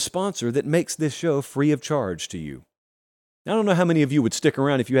the sponsor that makes this show free of charge to you. I don't know how many of you would stick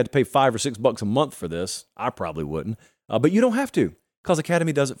around if you had to pay $5 or $6 a month for this. I probably wouldn't. But you don't have to, because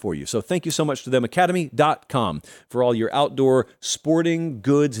Academy does it for you. So thank you so much to them, academy.com, for all your outdoor sporting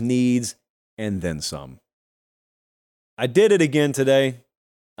goods needs and then some. I did it again today.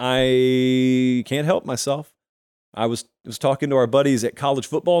 I can't help myself. I was talking to our buddies at College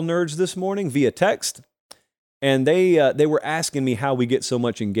Football Nerds this morning via text, and they were asking me how we get so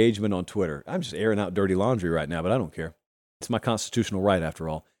much engagement on Twitter. I'm just airing out dirty laundry right now, but I don't care. It's my constitutional right after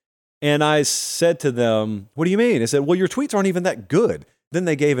all. And I said to them, what do you mean? I said, well, your tweets aren't even that good. Then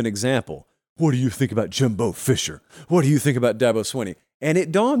they gave an example. What do you think about Jimbo Fisher? What do you think about Dabo Swinney? And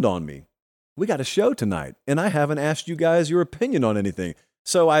it dawned on me, we got a show tonight, and I haven't asked you guys your opinion on anything.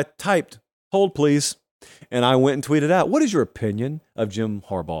 So I typed, hold please, and I went and tweeted out, what is your opinion of Jim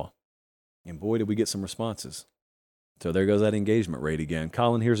Harbaugh? And boy, did we get some responses. So there goes that engagement rate again.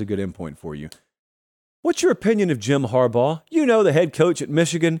 Colin, here's a good endpoint for you. What's your opinion of Jim Harbaugh? You know, the head coach at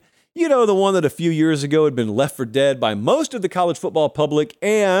Michigan. You know, the one that a few years ago had been left for dead by most of the college football public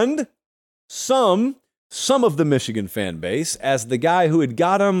and some of the Michigan fan base as the guy who had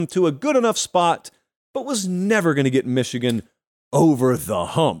got him to a good enough spot, but was never going to get Michigan over the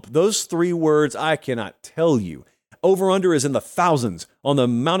hump. Those 3 words, I cannot tell you. Over-under is in the thousands on the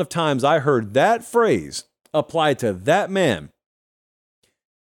amount of times I heard that phrase applied to that man.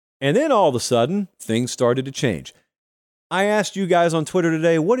 And then all of a sudden, things started to change. I asked you guys on Twitter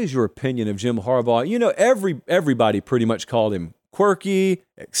today, what is your opinion of Jim Harbaugh? You know, everybody pretty much called him quirky,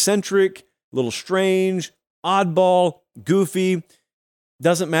 eccentric, a little strange, oddball, goofy.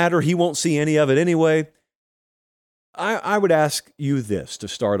 Doesn't matter. He won't see any of it anyway. I would ask you this to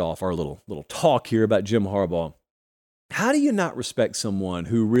start off our little talk here about Jim Harbaugh. How do you not respect someone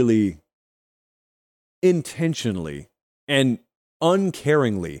who really intentionally and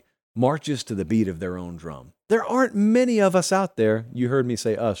uncaringly marches to the beat of their own drum? There aren't many of us out there. You heard me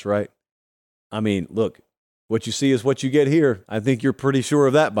say us, right? I mean, look, what you see is what you get here. I think you're pretty sure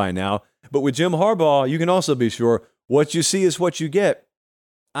of that by now. But with Jim Harbaugh, you can also be sure what you see is what you get.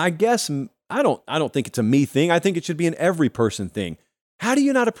 I guess I don't think it's a me thing. I think it should be an every person thing. How do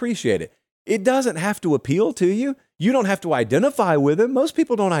you not appreciate it? It doesn't have to appeal to you. You don't have to identify with him. Most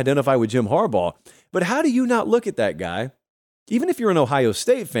people don't identify with Jim Harbaugh. But how do you not look at that guy? Even if you're an Ohio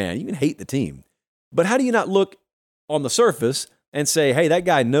State fan, you can hate the team. But how do you not look on the surface and say, hey, that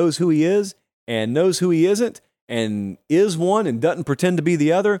guy knows who he is and knows who he isn't and is one and doesn't pretend to be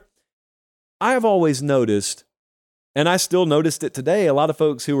the other? I have always noticed, and I still noticed it today, a lot of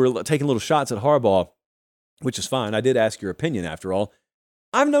folks who were taking little shots at Harbaugh, which is fine. I did ask your opinion after all.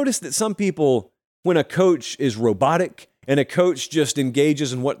 I've noticed that some people, when a coach is robotic and a coach just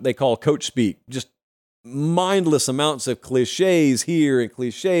engages in what they call coach speak, just mindless amounts of cliches here and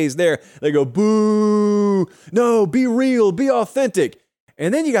cliches there, they go, boo, no, be real, be authentic.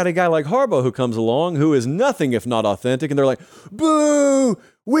 And then you got a guy like Harbaugh who comes along who is nothing if not authentic, and they're like, boo,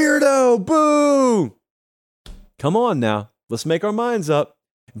 weirdo, boo. Come on now, let's make our minds up.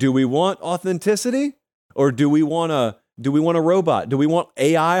 Do we want authenticity or do we want a robot? Do we want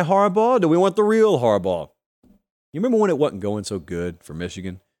AI Harbaugh? Do we want the real Harbaugh? You remember when it wasn't going so good for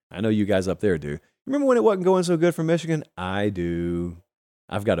Michigan? I know you guys up there do. Remember when it wasn't going so good for Michigan? I do.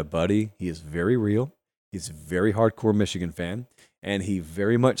 I've got a buddy. He is very real. He's a very hardcore Michigan fan. And he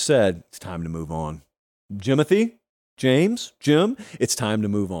very much said, it's time to move on. Jim, it's time to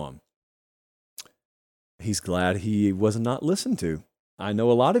move on. He's glad he was not listened to. I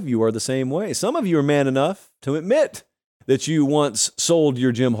know a lot of you are the same way. Some of you are man enough to admit that you once sold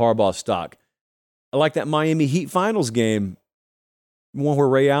your Jim Harbaugh stock. I like that Miami Heat Finals game, one where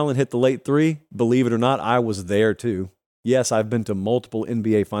Ray Allen hit the late three. Believe it or not, I was there too. Yes, I've been to multiple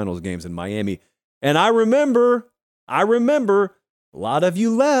NBA Finals games in Miami. And I remember a lot of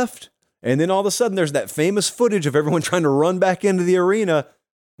you left. And then all of a sudden there's that famous footage of everyone trying to run back into the arena.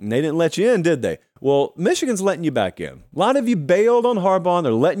 And they didn't let you in, did they? Well, Michigan's letting you back in. A lot of you bailed on Harbaugh and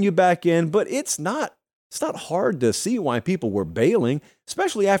they're letting you back in, but it's not hard to see why people were bailing,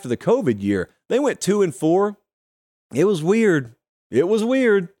 especially after the COVID year. They went 2-4. It was weird.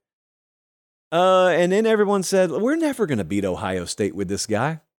 And then everyone said, we're never going to beat Ohio State with this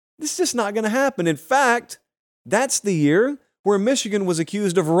guy. This is just not going to happen. In fact, that's the year where Michigan was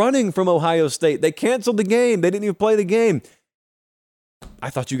accused of running from Ohio State. They canceled the game. They didn't even play the game. I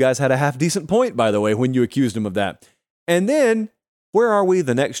thought you guys had a half-decent point, by the way, when you accused them of that. And then, where are we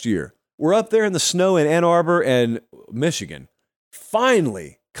the next year? We're up there in the snow in Ann Arbor, and Michigan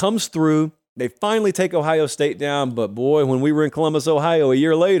finally comes through. They finally take Ohio State down, but boy, when we were in Columbus, Ohio a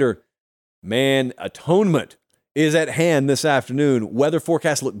year later, man, atonement is at hand this afternoon. Weather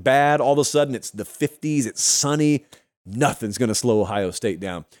forecasts look bad. All of a sudden, it's the 50s. It's sunny. Nothing's going to slow Ohio State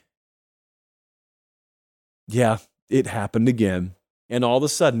down. Yeah, it happened again. And all of a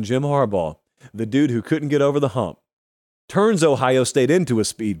sudden, Jim Harbaugh, the dude who couldn't get over the hump, turns Ohio State into a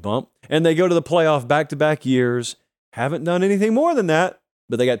speed bump, and they go to the playoff back-to-back years. Haven't done anything more than that,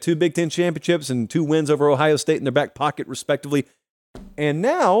 but they got 2 Big Ten championships and 2 wins over Ohio State in their back pocket, respectively. And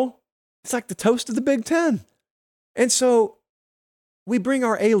now, it's like the toast of the Big Ten. And so, we bring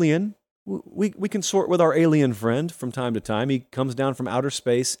our alien, we consort with our alien friend from time to time. He comes down from outer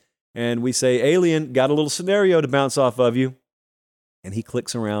space, and we say, alien, got a little scenario to bounce off of you. And he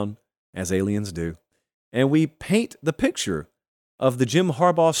clicks around, as aliens do. And we paint the picture of the Jim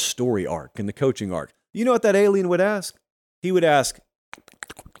Harbaugh story arc and the coaching arc. You know what that alien would ask? He would ask,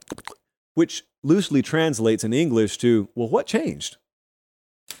 which loosely translates in English to, well, what changed?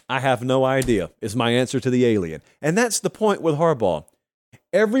 I have no idea, is my answer to the alien. And that's the point with Harbaugh.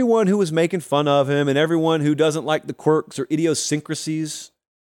 Everyone who was making fun of him and everyone who doesn't like the quirks or idiosyncrasies,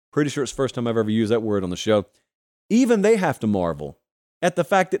 pretty sure it's the first time I've ever used that word on the show, even they have to marvel at the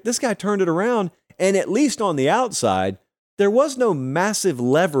fact that this guy turned it around, and at least on the outside, there was no massive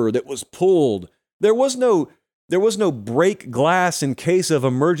lever that was pulled. There was no break glass in case of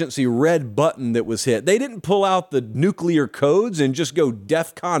emergency red button that was hit. They didn't pull out the nuclear codes and just go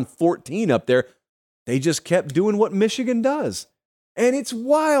DEFCON 14 up there. They just kept doing what Michigan does. And it's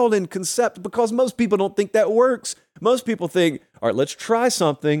wild in concept because most people don't think that works. Most people think, all right, let's try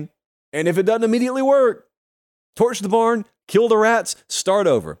something. And if it doesn't immediately work, torch the barn, kill the rats, start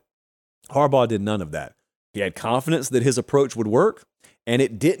over. Harbaugh did none of that. He had confidence that his approach would work, and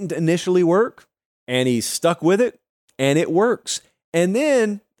it didn't initially work, and he stuck with it, and it works. And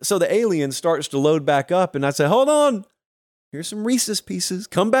then, so the alien starts to load back up, and I say, hold on, here's some Reese's Pieces.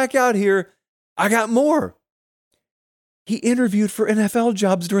 Come back out here. I got more. He interviewed for NFL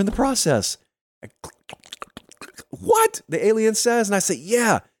jobs during the process. What? The alien says, and I say,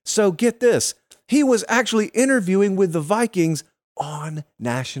 yeah. So get this. He was actually interviewing with the Vikings on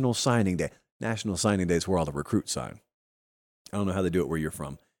National Signing Day. National Signing Day is where all the recruits sign. I don't know how they do it where you're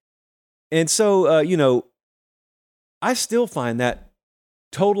from. And so, I still find that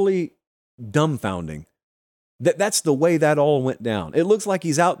totally dumbfounding That's the way that all went down. It looks like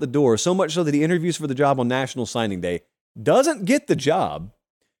he's out the door, so much so that he interviews for the job on National Signing Day, doesn't get the job,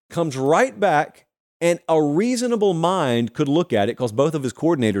 comes right back, and a reasonable mind could look at it because both of his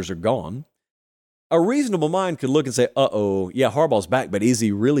coordinators are gone. A reasonable mind could look and say, yeah, Harbaugh's back, but is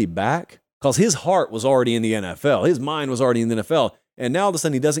he really back? Because his heart was already in the NFL. His mind was already in the NFL. And now all of a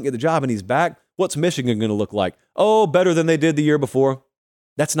sudden he doesn't get the job and he's back. What's Michigan going to look like? Oh, better than they did the year before.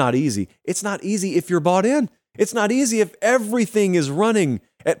 That's not easy. It's not easy if you're bought in. It's not easy if everything is running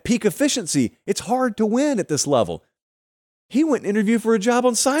at peak efficiency. It's hard to win at this level. He went and interviewed for a job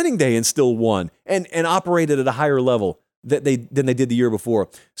on signing day and still won and operated at a higher level than they did the year before.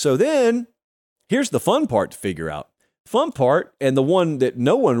 So then here's the fun part to figure out. Fun part, and the one that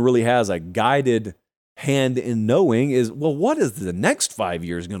no one really has a guided hand in knowing, is, well, what is the next 5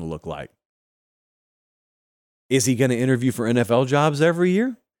 years going to look like? Is he going to interview for NFL jobs every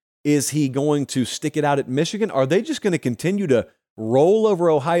year? Is he going to stick it out at Michigan? Are they just going to continue to roll over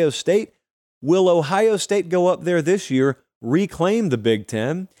Ohio State? Will Ohio State go up there this year, reclaim the Big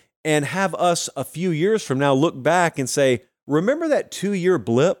Ten, and have us a few years from now look back and say, remember that 2-year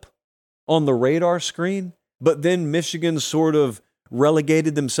blip on the radar screen? But then Michigan sort of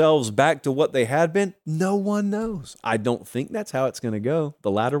relegated themselves back to what they had been? No one knows. I don't think that's how it's going to go.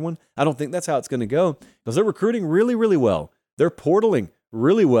 The latter one, I don't think that's how it's going to go because they're recruiting really, really well. They're portaling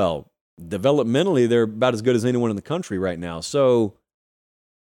really well. Developmentally, they're about as good as anyone in the country right now. So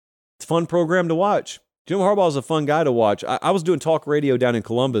it's a fun program to watch. Jim Harbaugh is a fun guy to watch. I was doing talk radio down in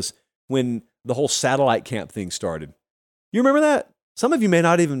Columbus when the whole satellite camp thing started. You remember that? Some of you may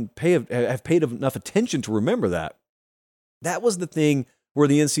not even have paid enough attention to remember that. That was the thing where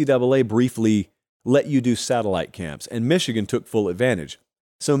the NCAA briefly let you do satellite camps, and Michigan took full advantage.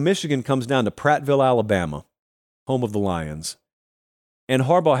 So Michigan comes down to Prattville, Alabama, home of the Lions. And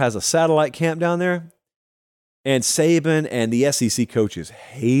Harbaugh has a satellite camp down there, and Saban and the SEC coaches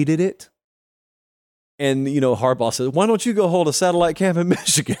hated it. And, Harbaugh said, why don't you go hold a satellite camp in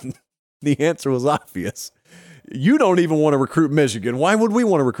Michigan? The answer was obvious. You don't even want to recruit Michigan. Why would we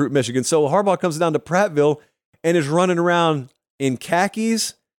want to recruit Michigan? So Harbaugh comes down to Prattville and is running around in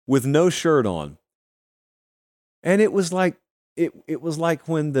khakis with no shirt on. And it was like, it was like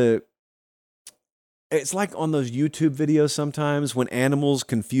it's like on those YouTube videos sometimes when animals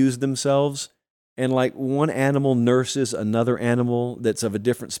confuse themselves and like one animal nurses another animal that's of a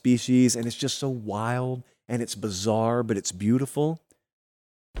different species, and it's just so wild and it's bizarre, but it's beautiful.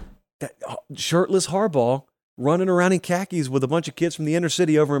 That shirtless Harbaugh running around in khakis with a bunch of kids from the inner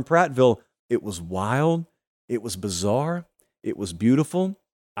city over in Prattville, it was wild, it was bizarre, it was beautiful.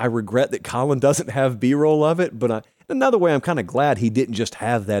 I regret that Colin doesn't have B-roll of it, but another way, I'm kind of glad he didn't just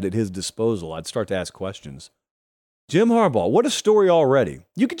have that at his disposal. I'd start to ask questions. Jim Harbaugh, what a story already.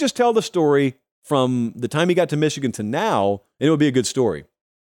 You could just tell the story from the time he got to Michigan to now, and it would be a good story.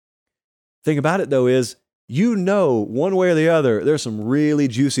 Thing about it, though, is one way or the other, there's some really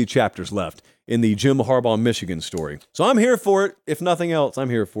juicy chapters left in the Jim Harbaugh Michigan story. So I'm here for it. If nothing else, I'm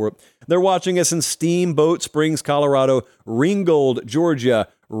here for it. They're watching us in Steamboat Springs, Colorado, Ringgold, Georgia,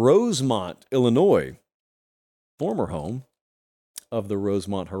 Rosemont, Illinois, former home of the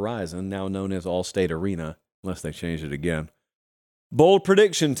Rosemont Horizon, now known as Allstate Arena, unless they change it again. Bold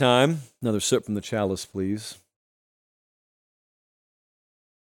prediction time. Another sip from the chalice, please.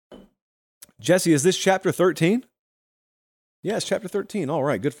 Jesse, is this chapter 13? Yeah, it's chapter 13. All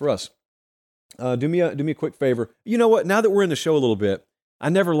right, good for us. Do me a quick favor. You know what? Now that we're in the show a little bit, I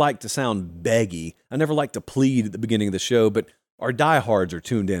never like to sound beggy. I never like to plead at the beginning of the show, but our diehards are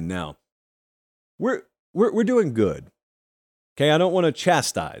tuned in now. We're doing good. Okay, I don't want to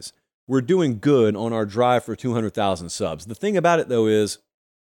chastise. We're doing good on our drive for 200,000 subs. The thing about it, though, is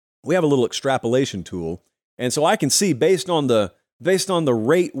we have a little extrapolation tool, and so I can see based on the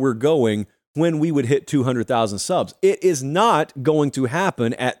rate we're going when we would hit 200,000 subs. It is not going to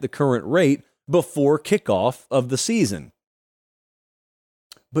happen at the current rate before kickoff of the season.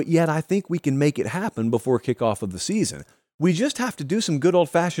 But yet I think we can make it happen before kickoff of the season. We just have to do some good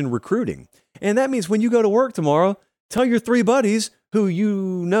old-fashioned recruiting. And that means when you go to work tomorrow, tell your 3 buddies who you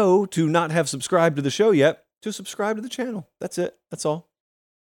know to not have subscribed to the show yet to subscribe to the channel. That's it. That's all.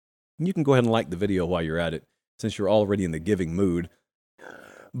 And you can go ahead and like the video while you're at it, since you're already in the giving mood.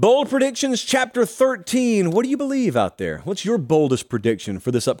 Bold predictions, chapter 13. What do you believe out there? What's your boldest prediction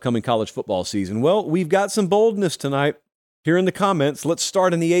for this upcoming college football season? Well, we've got some boldness tonight here in the comments. Let's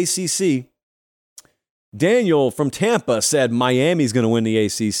start in the ACC. Daniel from Tampa said Miami's going to win the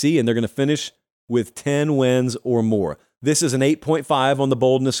ACC, and they're going to finish with 10 wins or more. This is an 8.5 on the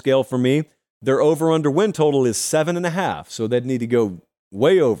boldness scale for me. Their over-under win total is 7.5, so they'd need to go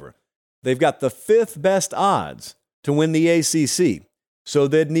way over. they've got the 5th best odds to win the ACC. So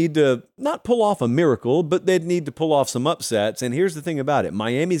they'd need to not pull off a miracle, but they'd need to pull off some upsets. And here's the thing about it.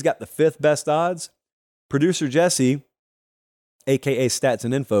 Miami's got the 5th best odds. Producer Jesse, a.k.a. Stats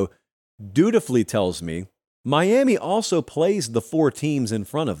and Info, dutifully tells me Miami also plays the 4 teams in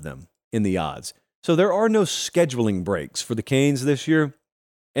front of them in the odds. So there are no scheduling breaks for the Canes this year.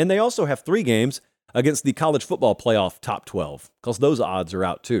 And they also have 3 games against the college football playoff top 12, because those odds are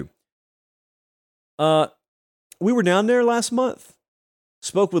out too. We were down there last month.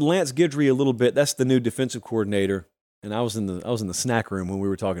 Spoke with Lance Guidry a little bit. That's the new defensive coordinator. And I was in the snack room when we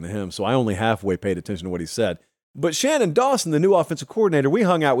were talking to him, so I only halfway paid attention to what he said. But Shannon Dawson, the new offensive coordinator, we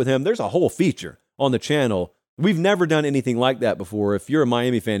hung out with him. There's a whole feature on the channel. We've never done anything like that before. If you're a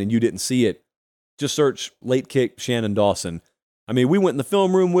Miami fan and you didn't see it, just search Late Kick Shannon Dawson. I mean, we went in the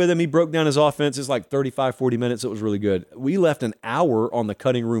film room with him. He broke down his offense. It's like 35, 40 minutes. It was really good. We left an hour on the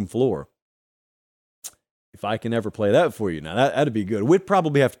cutting room floor. If I can ever play that for you. Now, that'd be good. We'd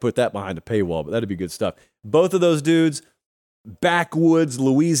probably have to put that behind a paywall, but that'd be good stuff. Both of those dudes, backwoods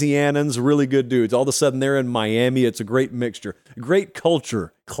Louisianans, really good dudes. All of a sudden, they're in Miami. It's a great mixture. Great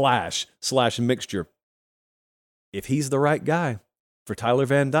culture clash / mixture. If he's the right guy for Tyler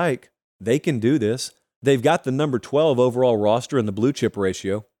Van Dyke, they can do this. They've got the number 12 overall roster in the blue chip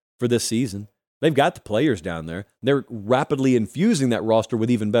ratio for this season. They've got the players down there. They're rapidly infusing that roster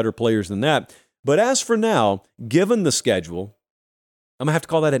with even better players than that. But as for now, given the schedule, I'm going to have to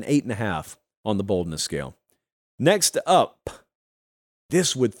call that an 8.5 on the boldness scale. Next up,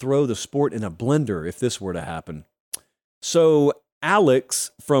 this would throw the sport in a blender if this were to happen. So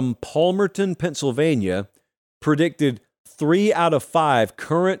Alex from Palmerton, Pennsylvania, predicted 3 out of 5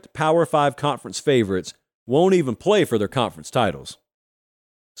 current Power 5 conference favorites won't even play for their conference titles.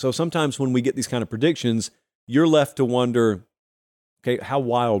 So sometimes when we get these kind of predictions, you're left to wonder, okay, how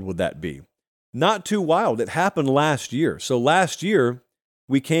wild would that be? Not too wild. It happened last year. So last year,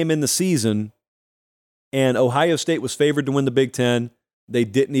 we came in the season and Ohio State was favored to win the Big Ten. They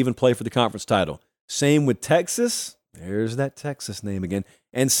didn't even play for the conference title. Same with Texas. There's that Texas name again.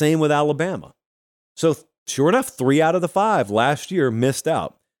 And same with Alabama. So sure enough, 3 out of the 5 last year missed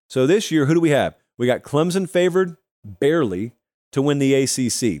out. So this year, who do we have? We got Clemson favored barely to win the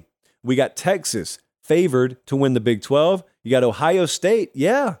ACC. We got Texas favored to win the Big 12. You got Ohio State.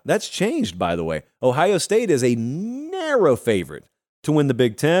 Yeah, that's changed, by the way. Ohio State is a narrow favorite to win the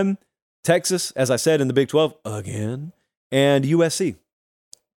Big 10. Texas, as I said, in the Big 12 again. And USC.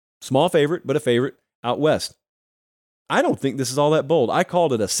 Small favorite, but a favorite out west. I don't think this is all that bold. I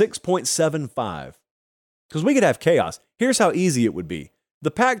called it a 6.75 because we could have chaos. Here's how easy it would be.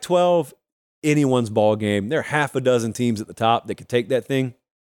 The Pac-12, anyone's ball game. There are half a dozen teams at the top that could take that thing.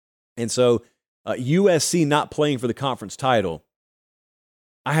 And so USC not playing for the conference title,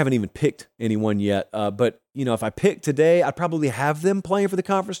 I haven't even picked anyone yet. But, you know, if I pick today, I'd probably have them playing for the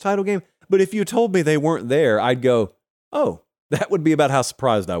conference title game. But if you told me they weren't there, I'd go, oh, that would be about how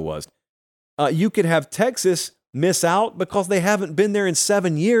surprised I was. You could have Texas miss out because they haven't been there in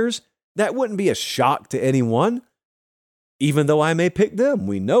 7 years. That wouldn't be a shock to anyone, even though I may pick them.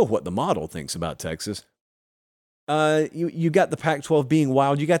 We know what the model thinks about Texas. You got the Pac-12 being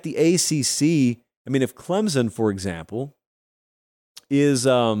wild. You got the ACC. I mean, if Clemson, for example, is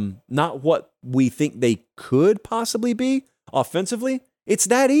not what we think they could possibly be offensively, it's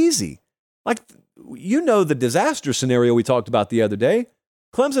that easy. Like, you know the disaster scenario we talked about the other day.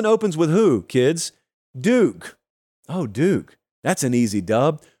 Clemson opens with who, kids? Duke. Oh, Duke. That's an easy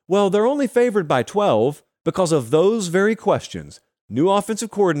dub. Well, they're only favored by 12 because of those very questions. New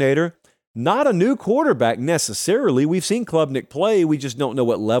offensive coordinator, not a new quarterback necessarily. We've seen Klubnik play. We just don't know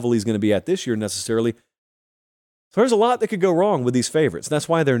what level he's going to be at this year necessarily. So there's a lot that could go wrong with these favorites. That's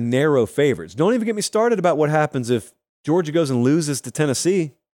why they're narrow favorites. Don't even get me started about what happens if Georgia goes and loses to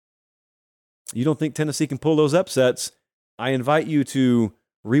Tennessee. You don't think Tennessee can pull those upsets? I invite you to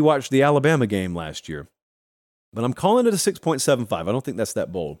rewatch the Alabama game last year. But I'm calling it a 6.75. I don't think that's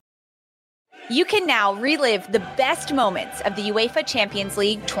that bold. You can now relive the best moments of the UEFA Champions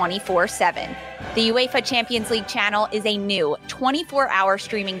League 24/7. The UEFA Champions League channel is a new 24-hour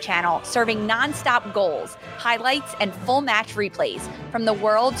streaming channel serving nonstop goals, highlights, and full match replays from the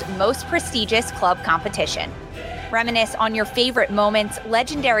world's most prestigious club competition. Reminisce on your favorite moments,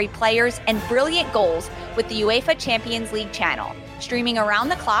 legendary players, and brilliant goals with the UEFA Champions League channel, streaming around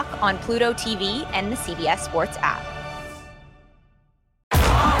the clock on Pluto TV and the CBS Sports app.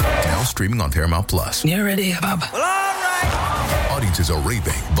 Now streaming on Paramount Plus. You ready, Bob? Well, all right. Audiences are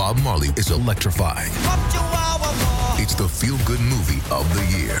raving. Bob Marley is electrifying. It's the feel-good movie of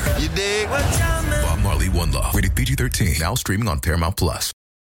the year. You dig? Bob Marley, One Love. Rated PG-13. Now streaming on Paramount Plus.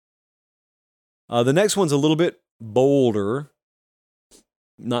 The next one's a little bit bolder.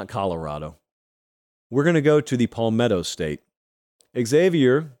 Not Colorado. We're going to go to the Palmetto State.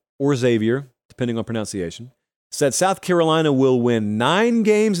 Xavier, depending on pronunciation, said South Carolina will win 9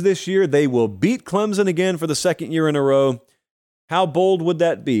 games this year. They will beat Clemson again for the second year in a row. How bold would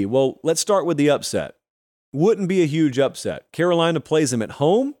that be? Well, let's start with the upset. Wouldn't be a huge upset. Carolina plays them at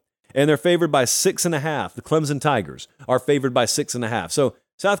home, and they're favored by 6.5. The Clemson Tigers are favored by 6.5. So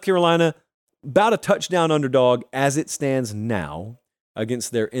South Carolina, about a touchdown underdog as it stands now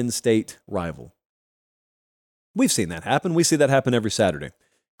against their in-state rival. We've seen that happen. We see that happen every Saturday.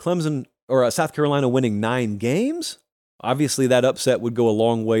 South Carolina winning 9 games. Obviously, that upset would go a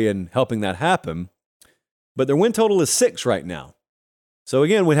long way in helping that happen. But their win total is 6 right now. So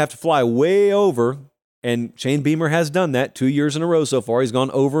again, we'd have to fly way over. And Shane Beamer has done that 2 years in a row so far. He's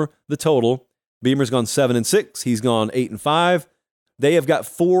gone over the total. Beamer's gone 7-6. He's gone 8-5. They have got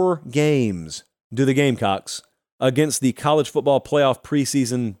 4 games, do the Gamecocks, against the college football playoff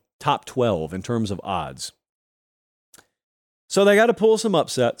preseason top 12 in terms of odds. So they got to pull some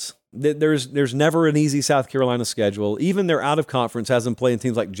upsets. There's never an easy South Carolina schedule. Even their out of conference has them playing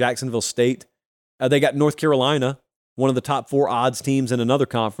teams like Jacksonville State. They got North Carolina, one of the top 4 odds teams in another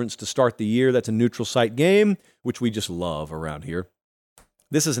conference to start the year. That's a neutral site game, which we just love around here.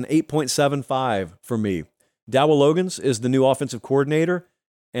 This is an 8.75 for me. Dowell Logans is the new offensive coordinator,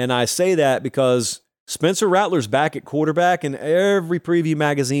 and I say that because Spencer Rattler's back at quarterback, and every preview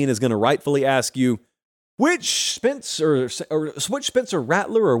magazine is going to rightfully ask you, which Spencer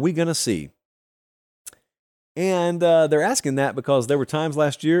Rattler are we going to see? And they're asking that because there were times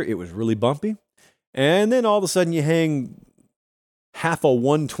last year it was really bumpy. And then all of a sudden you hang half a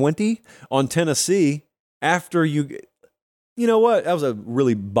 120 on Tennessee after you know what? That was a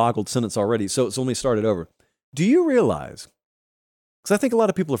really boggled sentence already, so it's only started over. Do you realize, because I think a lot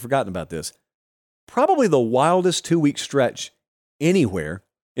of people have forgotten about this, probably the wildest 2-week stretch anywhere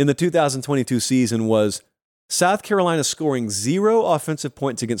in the 2022 season was South Carolina scoring 0 offensive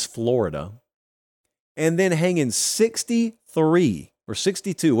points against Florida and then hanging 63 or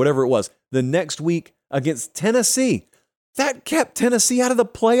 62, whatever it was, the next week against Tennessee. That kept Tennessee out of the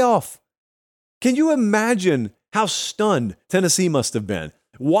playoff. Can you imagine how stunned Tennessee must have been?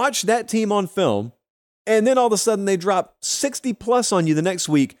 Watch that team on film, and then all of a sudden they drop 60 plus on you the next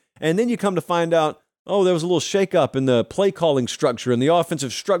week, and then you come to find out, oh, there was a little shakeup in the play calling structure and the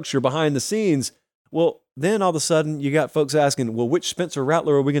offensive structure behind the scenes. Well, then all of a sudden you got folks asking, well, which Spencer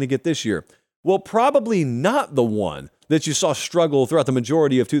Rattler are we going to get this year? Well, probably not the one that you saw struggle throughout the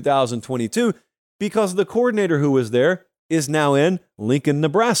majority of 2022, because the coordinator who was there is now in Lincoln,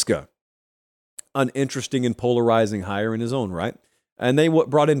 Nebraska. An interesting and polarizing hire in his own right. And they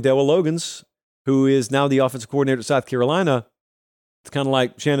brought in Dowell Logans, who is now the offensive coordinator at South Carolina. It's kind of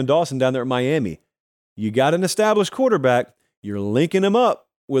like Shannon Dawson down there at Miami. You got an established quarterback. You're linking him up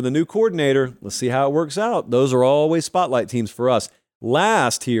with a new coordinator. Let's see how it works out. Those are always spotlight teams for us.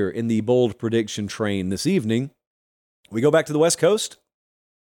 Last here in the bold prediction train this evening, we go back to the West Coast.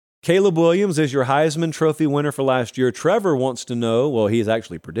 Caleb Williams is your Heisman Trophy winner for last year. Trevor wants to know, well, he is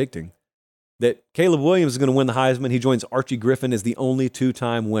actually predicting, that Caleb Williams is going to win the Heisman. He joins Archie Griffin as the only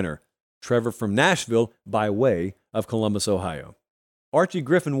 2-time winner. Trevor from Nashville by way of Columbus, Ohio. Archie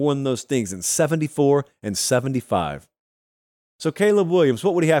Griffin won those things in 74 and 75. So Caleb Williams,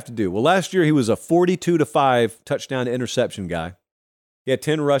 what would he have to do? Well, last year he was a 42-5 touchdown to interception guy. He had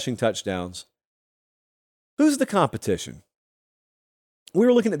 10 rushing touchdowns. Who's the competition? We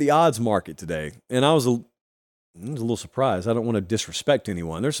were looking at the odds market today, and I was a little surprised. I don't want to disrespect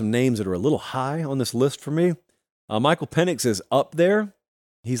anyone. There's some names that are a little high on this list for me. Michael Penix is up there.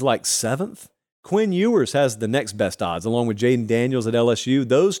 He's like 7th. Quinn Ewers has the next best odds, along with Jaden Daniels at LSU.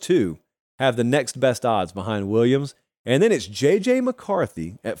 Those two have the next best odds behind Williams. And then it's J.J.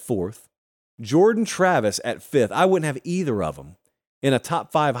 McCarthy at 4th, Jordan Travis at 5th. I wouldn't have either of them in a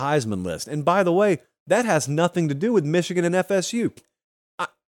top 5 Heisman list. And by the way, that has nothing to do with Michigan and FSU.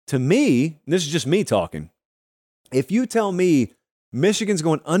 To me, this is just me talking, if you tell me Michigan's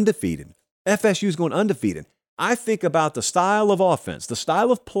going undefeated, FSU's going undefeated, I think about the style of offense, the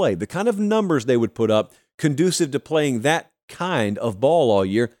style of play, the kind of numbers they would put up conducive to playing that kind of ball all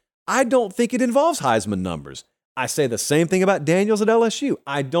year. I don't think it involves Heisman numbers. I say the same thing about Daniels at LSU.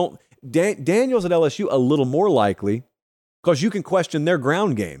 Daniels at LSU a little more likely because you can question their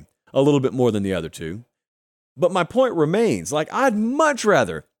ground game a little bit more than the other two. But my point remains, like, I'd much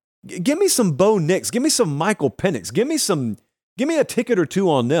rather give me some Bo Nix, give me some Michael Penix, give me a ticket or two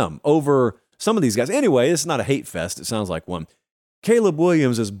on them over some of these guys. Anyway, it's not a hate fest. It sounds like one. Caleb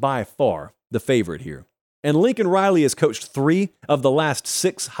Williams is by far the favorite here. And Lincoln Riley has coached 3 of the last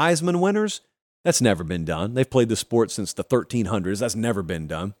 6 Heisman winners. That's never been done. They've played the sport since the 1300s. That's never been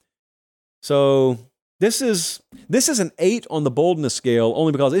done. So this is an 8 on the boldness scale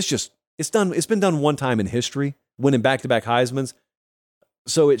only because it's been done one time in history, winning back-to-back Heismans.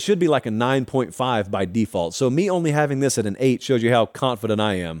 So it should be like a 9.5 by default. So me only having this at an 8 shows you how confident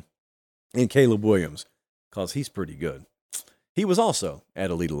I am in Caleb Williams, because he's pretty good. He was also at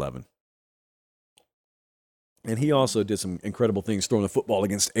Elite 11. And he also did some incredible things throwing the football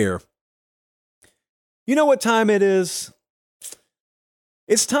against air. You know what time it is?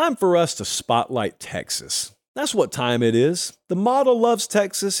 It's time for us to spotlight Texas. That's what time it is. The model loves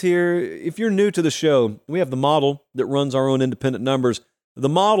Texas here. If you're new to the show, we have the model that runs our own independent numbers. The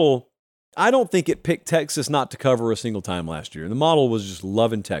model, I don't think it picked Texas not to cover a single time last year. The model was just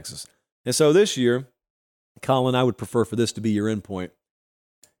loving Texas. And so this year, Colin, I would prefer for this to be your endpoint.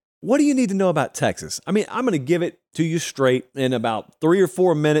 What do you need to know about Texas? I mean, I'm going to give it to you straight in about 3 or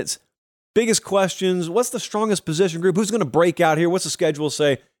 4 minutes. Biggest questions. What's the strongest position group? Who's going to break out here? What's the schedule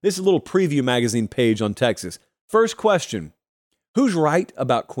say? This is a little preview magazine page on Texas. First question. Who's right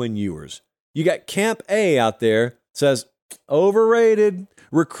about Quinn Ewers? You got Camp A out there, says, overrated,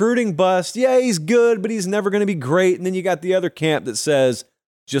 recruiting bust. Yeah, he's good, but he's never going to be great. And then you got the other camp that says,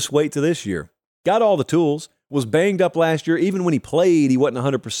 just wait till this year. Got all the tools. Was banged up last year. Even when he played, he wasn't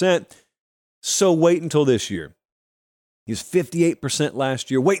 100%. So wait until this year. He was 58% last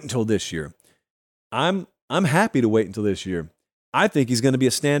year. Wait until this year. I'm happy to wait until this year. I think he's going to be a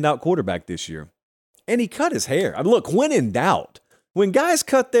standout quarterback this year. And he cut his hair. I mean, look, when in doubt, when guys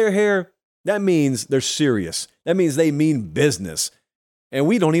cut their hair, that means they're serious. That means they mean business. And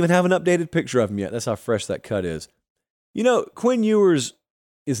we don't even have an updated picture of him yet. That's how fresh that cut is. You know, Quinn Ewers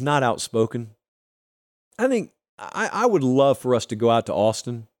is not outspoken. I think I would love for us to go out to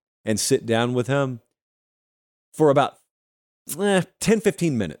Austin and sit down with him for about 10,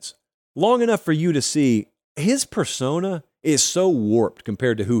 15 minutes. Long enough for you to see his persona is so warped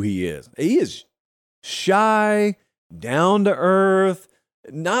compared to who he is. He is shy, down to earth,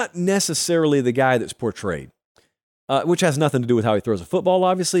 not necessarily the guy that's portrayed, which has nothing to do with how he throws a football,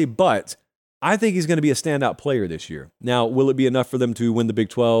 obviously, but I think he's going to be a standout player this year. Now, will it be enough for them to win the Big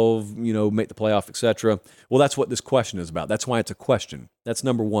 12, make the playoff, etc.? Well, that's what this question is about. That's why it's a question. That's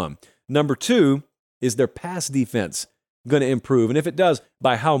number one. Number two, is their pass defense going to improve? And if it does,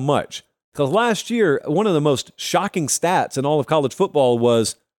 by how much? Because last year, one of the most shocking stats in all of college football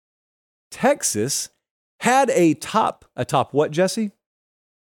was Texas had a top what, Jesse?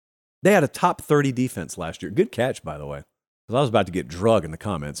 They had a top 30 defense last year. Good catch, by the way, because I was about to get drug in the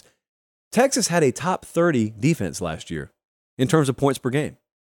comments. Texas had a top 30 defense last year in terms of points per game.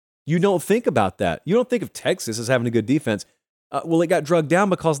 You don't think about that. You don't think of Texas as having a good defense. Well, it got drugged down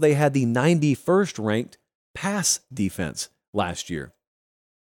because they had the 91st ranked pass defense last year.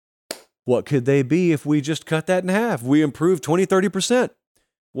 What could they be if we just cut that in half? We improved 20, 30%.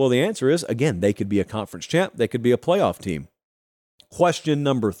 Well, the answer is, again, they could be a conference champ. They could be a playoff team. Question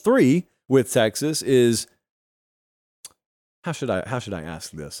number 3 with Texas is, how should I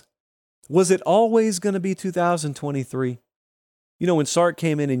ask this? Was it always going to be 2023? When Sark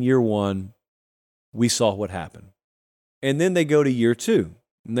came in year 1, we saw what happened. And then they go to year 2,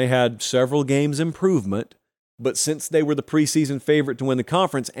 and they had several games improvement, but since they were the preseason favorite to win the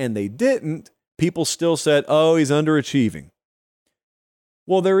conference, and they didn't, people still said, oh, he's underachieving.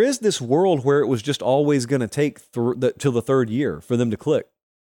 Well, there is this world where it was just always going to take till the third year for them to click.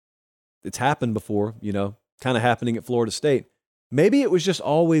 It's happened before, kind of happening at Florida State. Maybe it was just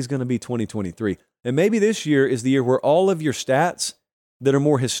always going to be 2023. And maybe this year is the year where all of your stats that are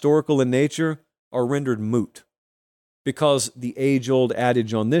more historical in nature are rendered moot. Because the age-old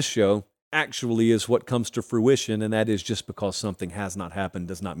adage on this show actually is what comes to fruition, and that is just because something has not happened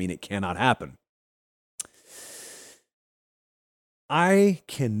does not mean it cannot happen. I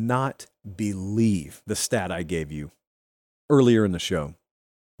cannot believe the stat I gave you earlier in the show,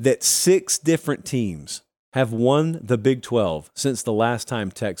 that 6 different teams have won the Big 12 since the last time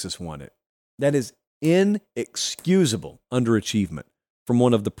Texas won it. That is inexcusable underachievement from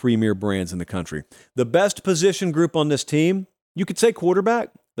one of the premier brands in the country. The best position group on this team, you could say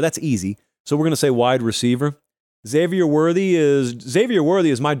quarterback, but that's easy. So we're going to say wide receiver. Xavier Worthy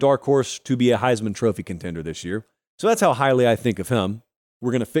is my dark horse to be a Heisman Trophy contender this year. So that's how highly I think of him.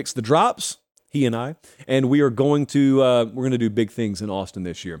 We're going to fix the drops, he and I, and we are going to do big things in Austin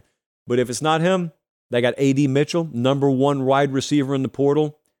this year. But if it's not him, they got A.D. Mitchell, number 1 wide receiver in the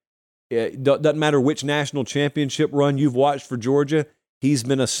portal. It doesn't matter which national championship run you've watched for Georgia. He's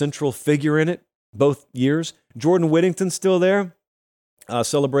been a central figure in it both years. Jordan Whittington's still there,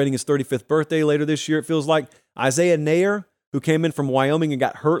 celebrating his 35th birthday later this year, it feels like. Isaiah Nair, who came in from Wyoming and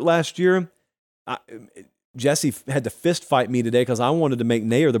got hurt last year, Jesse had to fist fight me today because I wanted to make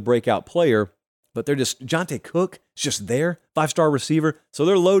Nair the breakout player, but they're just, Jonte Cook is just there, 5-star receiver. So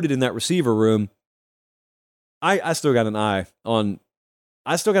they're loaded in that receiver room. I still got an eye on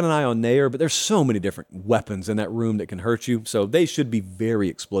Nair, but there's so many different weapons in that room that can hurt you. So they should be very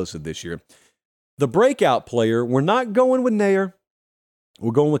explosive this year. The breakout player, we're not going with Nair.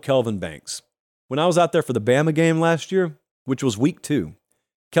 We're going with Kelvin Banks. When I was out there for the Bama game last year, which was week 2,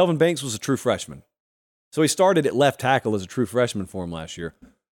 Kelvin Banks was a true freshman. So he started at left tackle as a true freshman for him last year.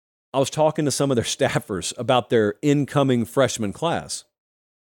 I was talking to some of their staffers about their incoming freshman class.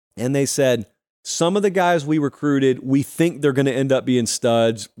 And they said, some of the guys we recruited, we think they're going to end up being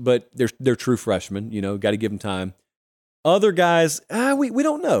studs, but they're true freshmen. Got to give them time. Other guys, we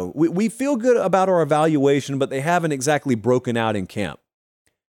don't know. We feel good about our evaluation, but they haven't exactly broken out in camp.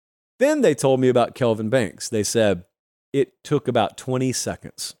 Then they told me about Kelvin Banks. They said it took about 20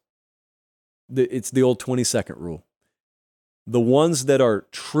 seconds. It's the old 20-second rule. The ones that are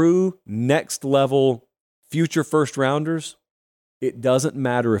true next level future first rounders, it doesn't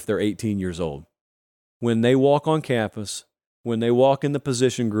matter if they're 18 years old. When they walk on campus, when they walk in the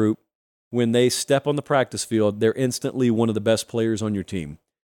position group, when they step on the practice field, they're instantly one of the best players on your team.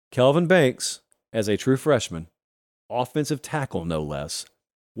 Kelvin Banks, as a true freshman, offensive tackle no less,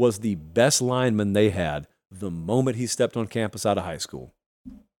 was the best lineman they had the moment he stepped on campus out of high school.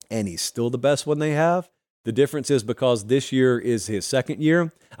 And he's still the best one they have. The difference is because this year is his second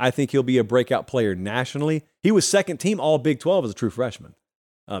year, I think he'll be a breakout player nationally. He was second team all Big 12 as a true freshman.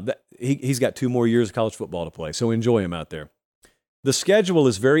 He's got 2 more years of college football to play, so enjoy him out there. The schedule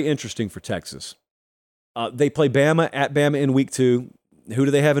is very interesting for Texas. They play Bama at Bama in week 2. Who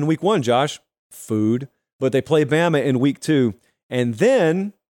do they have in week 1, Josh? Food. But they play Bama in week 2. And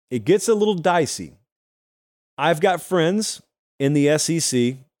then it gets a little dicey. I've got friends in the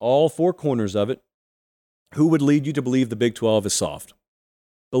SEC, all 4 corners of it, who would lead you to believe the Big 12 is soft.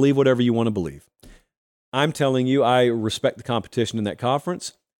 Believe whatever you want to believe. I'm telling you, I respect the competition in that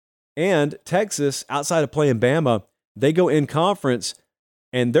conference. And Texas, outside of playing Bama, they go in conference,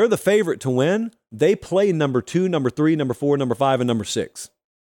 and they're the favorite to win. They play number 2, number 3, number 4, number 5, and number 6.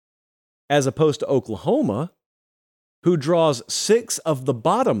 As opposed to Oklahoma, who draws 6 of the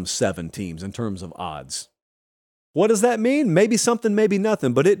bottom 7 teams in terms of odds. What does that mean? Maybe something, maybe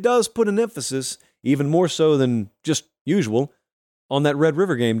nothing, but it does put an emphasis, even more so than just usual, on that Red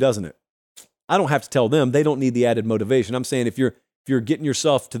River game, doesn't it? I don't have to tell them. They don't need the added motivation. I'm saying if you're getting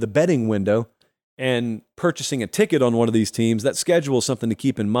yourself to the betting window and purchasing a ticket on one of these teams, that schedule is something to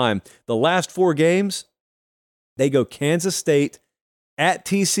keep in mind. The last 4 games, they go Kansas State, at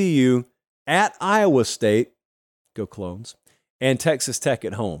TCU, at Iowa State, go Clones, and Texas Tech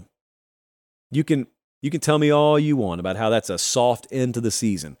at home. You can tell me all you want about how that's a soft end to the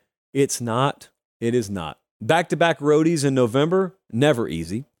season. It's not. It is not. Back-to-back roadies in November, never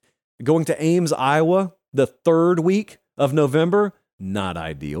easy. Going to Ames, Iowa, the 3rd week of November, not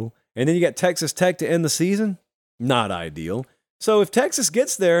ideal. And then you got Texas Tech to end the season, not ideal. So if Texas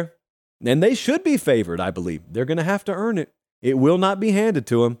gets there, and they should be favored, I believe, they're going to have to earn it. It will not be handed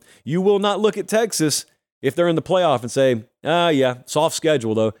to them. You will not look at Texas if they're in the playoff and say, yeah, soft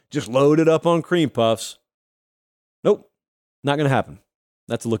schedule though, just load it up on cream puffs. Nope, not going to happen.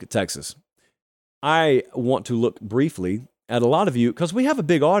 That's a look at Texas. I want to look briefly at a lot of you, because we have a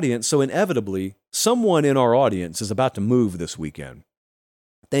big audience, so inevitably, someone in our audience is about to move this weekend.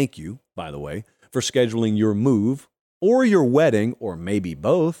 Thank you, by the way, for scheduling your move or your wedding, or maybe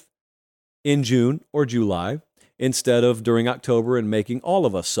both, in June or July, instead of during October and making all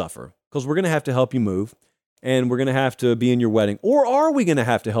of us suffer, because we're going to have to help you move, and we're going to have to be in your wedding. Or are we going to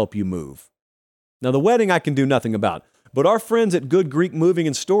have to help you move? Now, the wedding I can do nothing about, but our friends at Good Greek Moving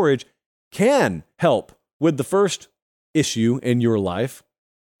and Storage can help with the first issue in your life.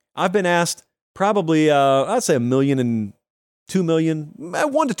 I've been asked probably, I'd say 1 million and 2 million,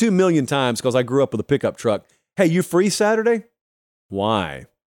 1 to 2 million times, because I grew up with a pickup truck. Hey, you free Saturday? Why?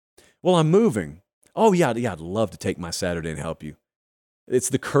 Well, I'm moving. Oh, yeah, I'd love to take my Saturday and help you. It's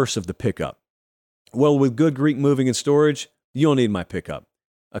the curse of the pickup. Well, with Good Greek Moving and Storage, you don't need my pickup,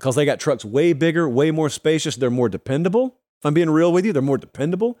 because they got trucks way bigger, way more spacious. They're more dependable. If I'm being real with you, they're more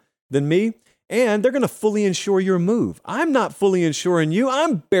dependable than me. And they're going to fully insure your move. I'm not fully insuring you.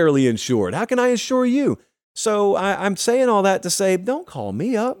 I'm barely insured. How can I insure you? So I'm saying all that to say, don't call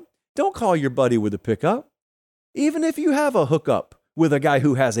me up. Don't call your buddy with a pickup. Even if you have a hookup with a guy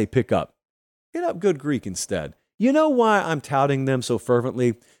who has a pickup, hit up Good Greek instead. You know why I'm touting them so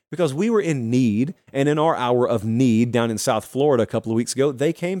fervently? Because we were in need, and in our hour of need down in South Florida a couple of weeks ago,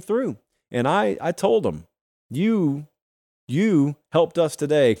 they came through. And I told them, you helped us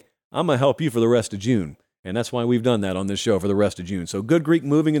today. I'm going to help you for the rest of June. And that's why we've done that on this show for the rest of June. So Good Greek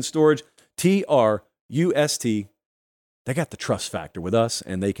Moving and Storage, TRUST, they got the trust factor with us,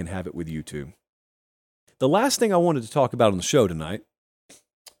 and they can have it with you too. The last thing I wanted to talk about on the show tonight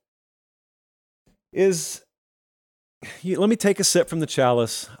is, let me take a sip from the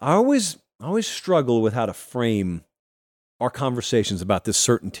chalice. I always struggle with how to frame our conversations about this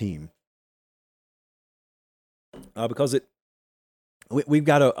certain team. Because we've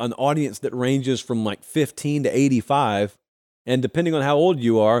got an audience that ranges from like 15 to 85, and depending on how old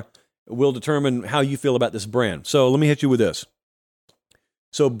you are, will determine how you feel about this brand. So let me hit you with this.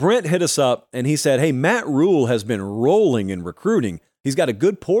 So Brent hit us up, and he said, hey, Matt Rule has been rolling in recruiting. He's got a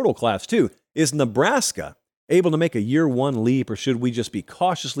good portal class, too. Is Nebraska able to make a year one leap, or should we just be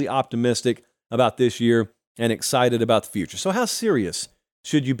cautiously optimistic about this year and excited about the future? So how serious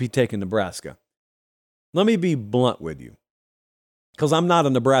should you be taking Nebraska? Let me be blunt with you, because I'm not a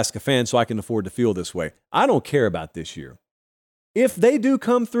Nebraska fan, so I can afford to feel this way. I don't care about this year. If they do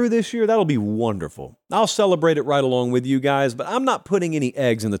come through this year, that'll be wonderful. I'll celebrate it right along with you guys, but I'm not putting any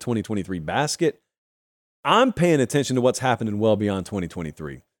eggs in the 2023 basket. I'm paying attention to what's happening well beyond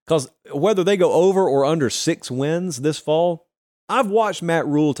 2023. Because whether they go over or under 6 wins this fall, I've watched Matt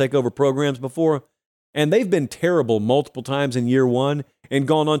Rule take over programs before, and they've been terrible multiple times in year one and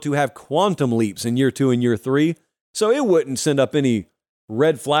gone on to have quantum leaps in year 2 and year 3. So it wouldn't send up any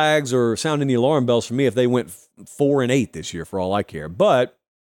red flags or sound any alarm bells for me if they went 4-8 this year, for all I care. But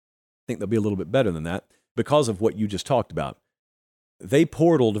I think they'll be a little bit better than that because of what you just talked about. They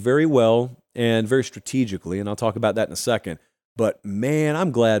portaled very well and very strategically, and I'll talk about that in a second. But man,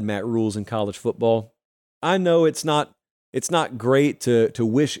 I'm glad Matt Rule's in college football. I know it's not great to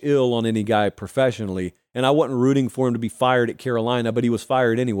wish ill on any guy professionally, and I wasn't rooting for him to be fired at Carolina, but he was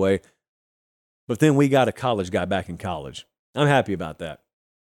fired anyway. But then we got a college guy back in college. I'm happy about that.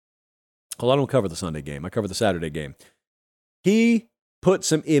 Well, I don't cover the Sunday game. I cover the Saturday game. He put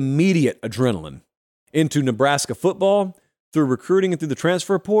some immediate adrenaline into Nebraska football through recruiting and through the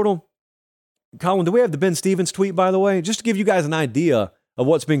transfer portal. Colin, do we have the Ben Stevens tweet, by the way? Just to give you guys an idea of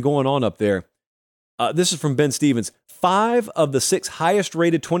what's been going on up there. This is from Ben Stevens. 5 of the 6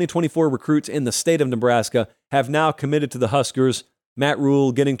 highest-rated 2024 recruits in the state of Nebraska have now committed to the Huskers. Matt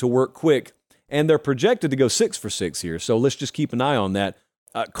Rule getting to work quick. And they're projected to go 6 for 6 here, so let's just keep an eye on that.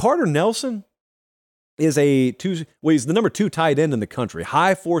 Carter Nelson is he's the number 2 tight end in the country.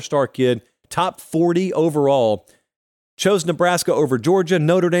 High 4-star kid, top 40 overall. Chose Nebraska over Georgia,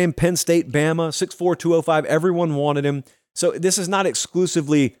 Notre Dame, Penn State, Bama, 6'4", 205. Everyone wanted him. So this is not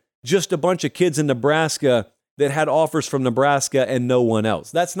exclusively just a bunch of kids in Nebraska that had offers from Nebraska and no one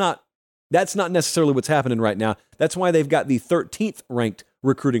else. That's not necessarily what's happening right now. That's why they've got the 13th ranked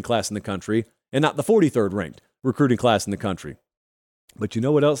recruiting class in the country and not the 43rd ranked recruiting class in the country. But you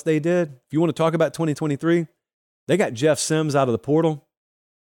know what else they did? If you want to talk about 2023, they got Jeff Sims out of the portal.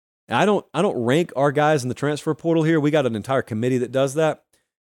 I don't rank our guys in the transfer portal here. We got an entire committee that does that.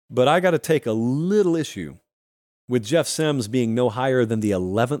 But I got to take a little issue with Jeff Sims being no higher than the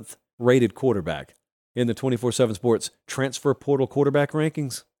 11th rated quarterback in the 24/7 Sports transfer portal quarterback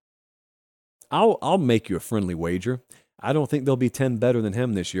rankings. I'll make you a friendly wager. I don't think there'll be 10 better than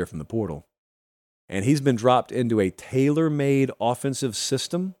him this year from the portal. And he's been dropped into a tailor-made offensive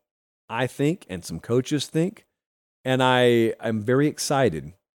system, I think, and some coaches think. And I'm very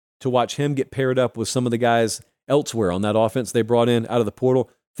excited to watch him get paired up with some of the guys elsewhere on that offense they brought in out of the portal.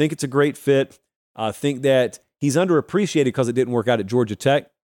 Think it's a great fit. I think that he's underappreciated because it didn't work out at Georgia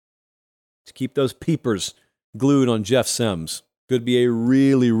Tech. To keep those peepers glued on Jeff Sims. Could be a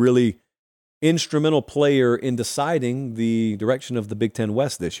really, really instrumental player in deciding the direction of the Big Ten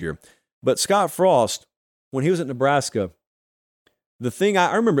West this year. But Scott Frost, when he was at Nebraska, the thing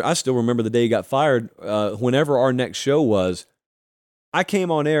I still remember the day he got fired, whenever our next show was, I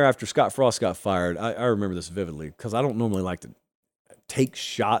came on air after Scott Frost got fired. I remember this vividly because I don't normally like to take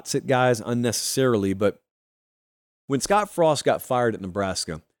shots at guys unnecessarily, but when Scott Frost got fired at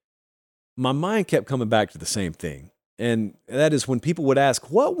Nebraska, my mind kept coming back to the same thing. And that is when people would ask,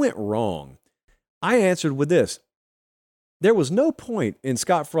 what went wrong? I answered with this. There was no point in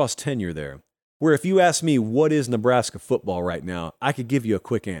Scott Frost's tenure there where if you asked me what is Nebraska football right now, I could give you a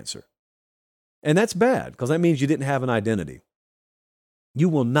quick answer. And that's bad because that means you didn't have an identity. You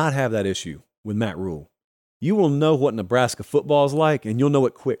will not have that issue with Matt Rule. You will know what Nebraska football is like, and you'll know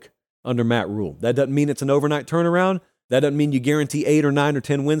it quick under Matt Rule. That doesn't mean it's an overnight turnaround. That doesn't mean you guarantee 8 or 9 or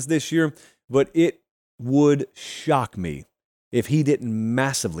 10 wins this year, but it would shock me if he didn't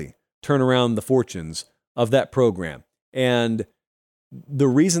massively turn around the fortunes of that program. And the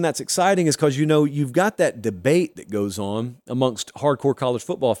reason that's exciting is because, you've got that debate that goes on amongst hardcore college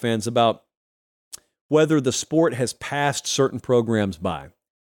football fans about whether the sport has passed certain programs by.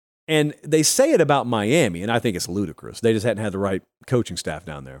 And they say it about Miami, and I think it's ludicrous. They just hadn't had the right coaching staff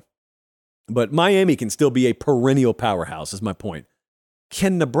down there. But Miami can still be a perennial powerhouse, is my point.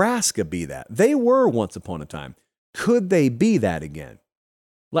 Can Nebraska be that? They were once upon a time. Could they be that again?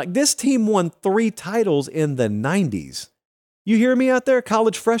 Like, this team won 3 titles in the 90s. You hear me out there,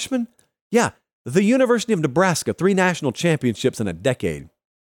 college freshmen? Yeah, the University of Nebraska, 3 national championships in a decade.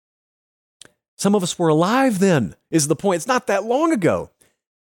 Some of us were alive then, is the point. It's not that long ago.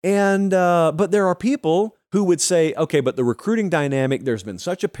 And but there are people who would say, okay, but the recruiting dynamic, there's been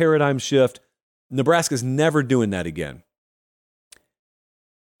such a paradigm shift. Nebraska's never doing that again.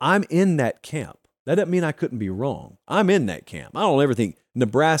 I'm in that camp. That doesn't mean I couldn't be wrong. I'm in that camp. I don't ever think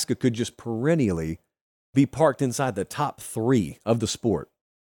Nebraska could just perennially be parked inside the top 3 of the sport.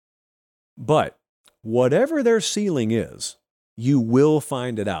 But whatever their ceiling is, you will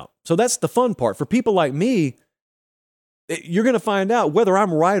find it out. So that's the fun part. For people like me, you're going to find out whether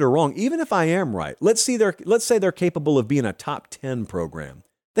I'm right or wrong, even if I am right. Let's say they're capable of being a top 10 program.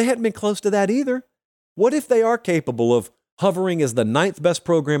 They hadn't been close to that either. What if they are capable of hovering as the 9th best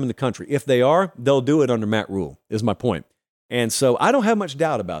program in the country? If they are, they'll do it under Matt Rule, is my point. And so I don't have much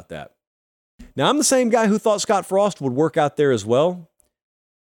doubt about that. Now, I'm the same guy who thought Scott Frost would work out there as well.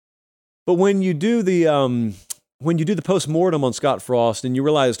 But when you do the postmortem on Scott Frost and you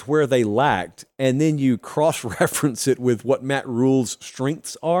realized where they lacked, and then you cross-reference it with what Matt Rule's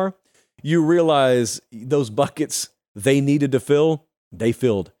strengths are, you realize those buckets they needed to fill, they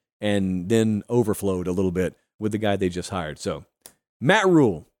filled, and then overflowed a little bit with the guy they just hired. So, Matt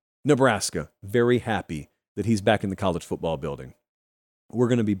Rule, Nebraska, very happy that he's back in the college football building. We're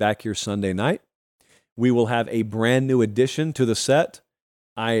going to be back here Sunday night. We will have a brand new addition to the set.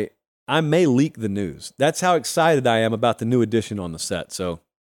 I may leak the news. That's how excited I am about the new addition on the set. So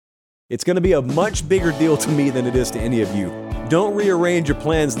it's going to be a much bigger deal to me than it is to any of you. Don't rearrange your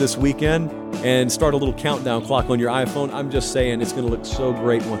plans this weekend and start a little countdown clock on your iPhone. I'm just saying it's going to look so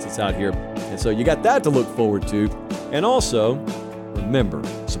great once it's out here. And so you got that to look forward to. And also, remember,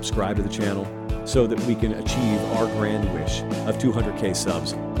 subscribe to the channel so that we can achieve our grand wish of 200K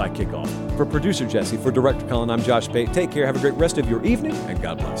subs by kickoff. For producer Jesse, for director Colin, I'm Josh Pate. Take care, have a great rest of your evening, and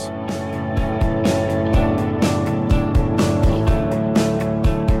God bless.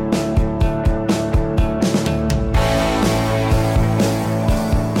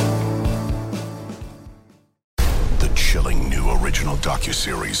 The chilling new original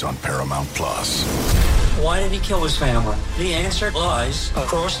docuseries on Paramount Plus. Why did he kill his family? The answer lies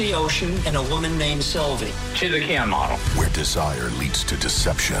across the ocean in a woman named Sylvie. She's a Keon model. Where desire leads to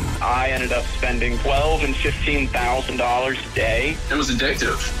deception. I ended up spending $12,000 and $15,000 a day. It was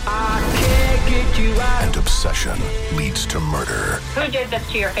addictive. I can't get you out. And obsession leads to murder. Who did this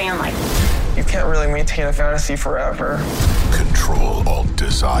to your family? You can't really maintain a fantasy forever. Control Alt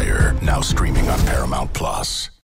Desire, now streaming on Paramount Plus.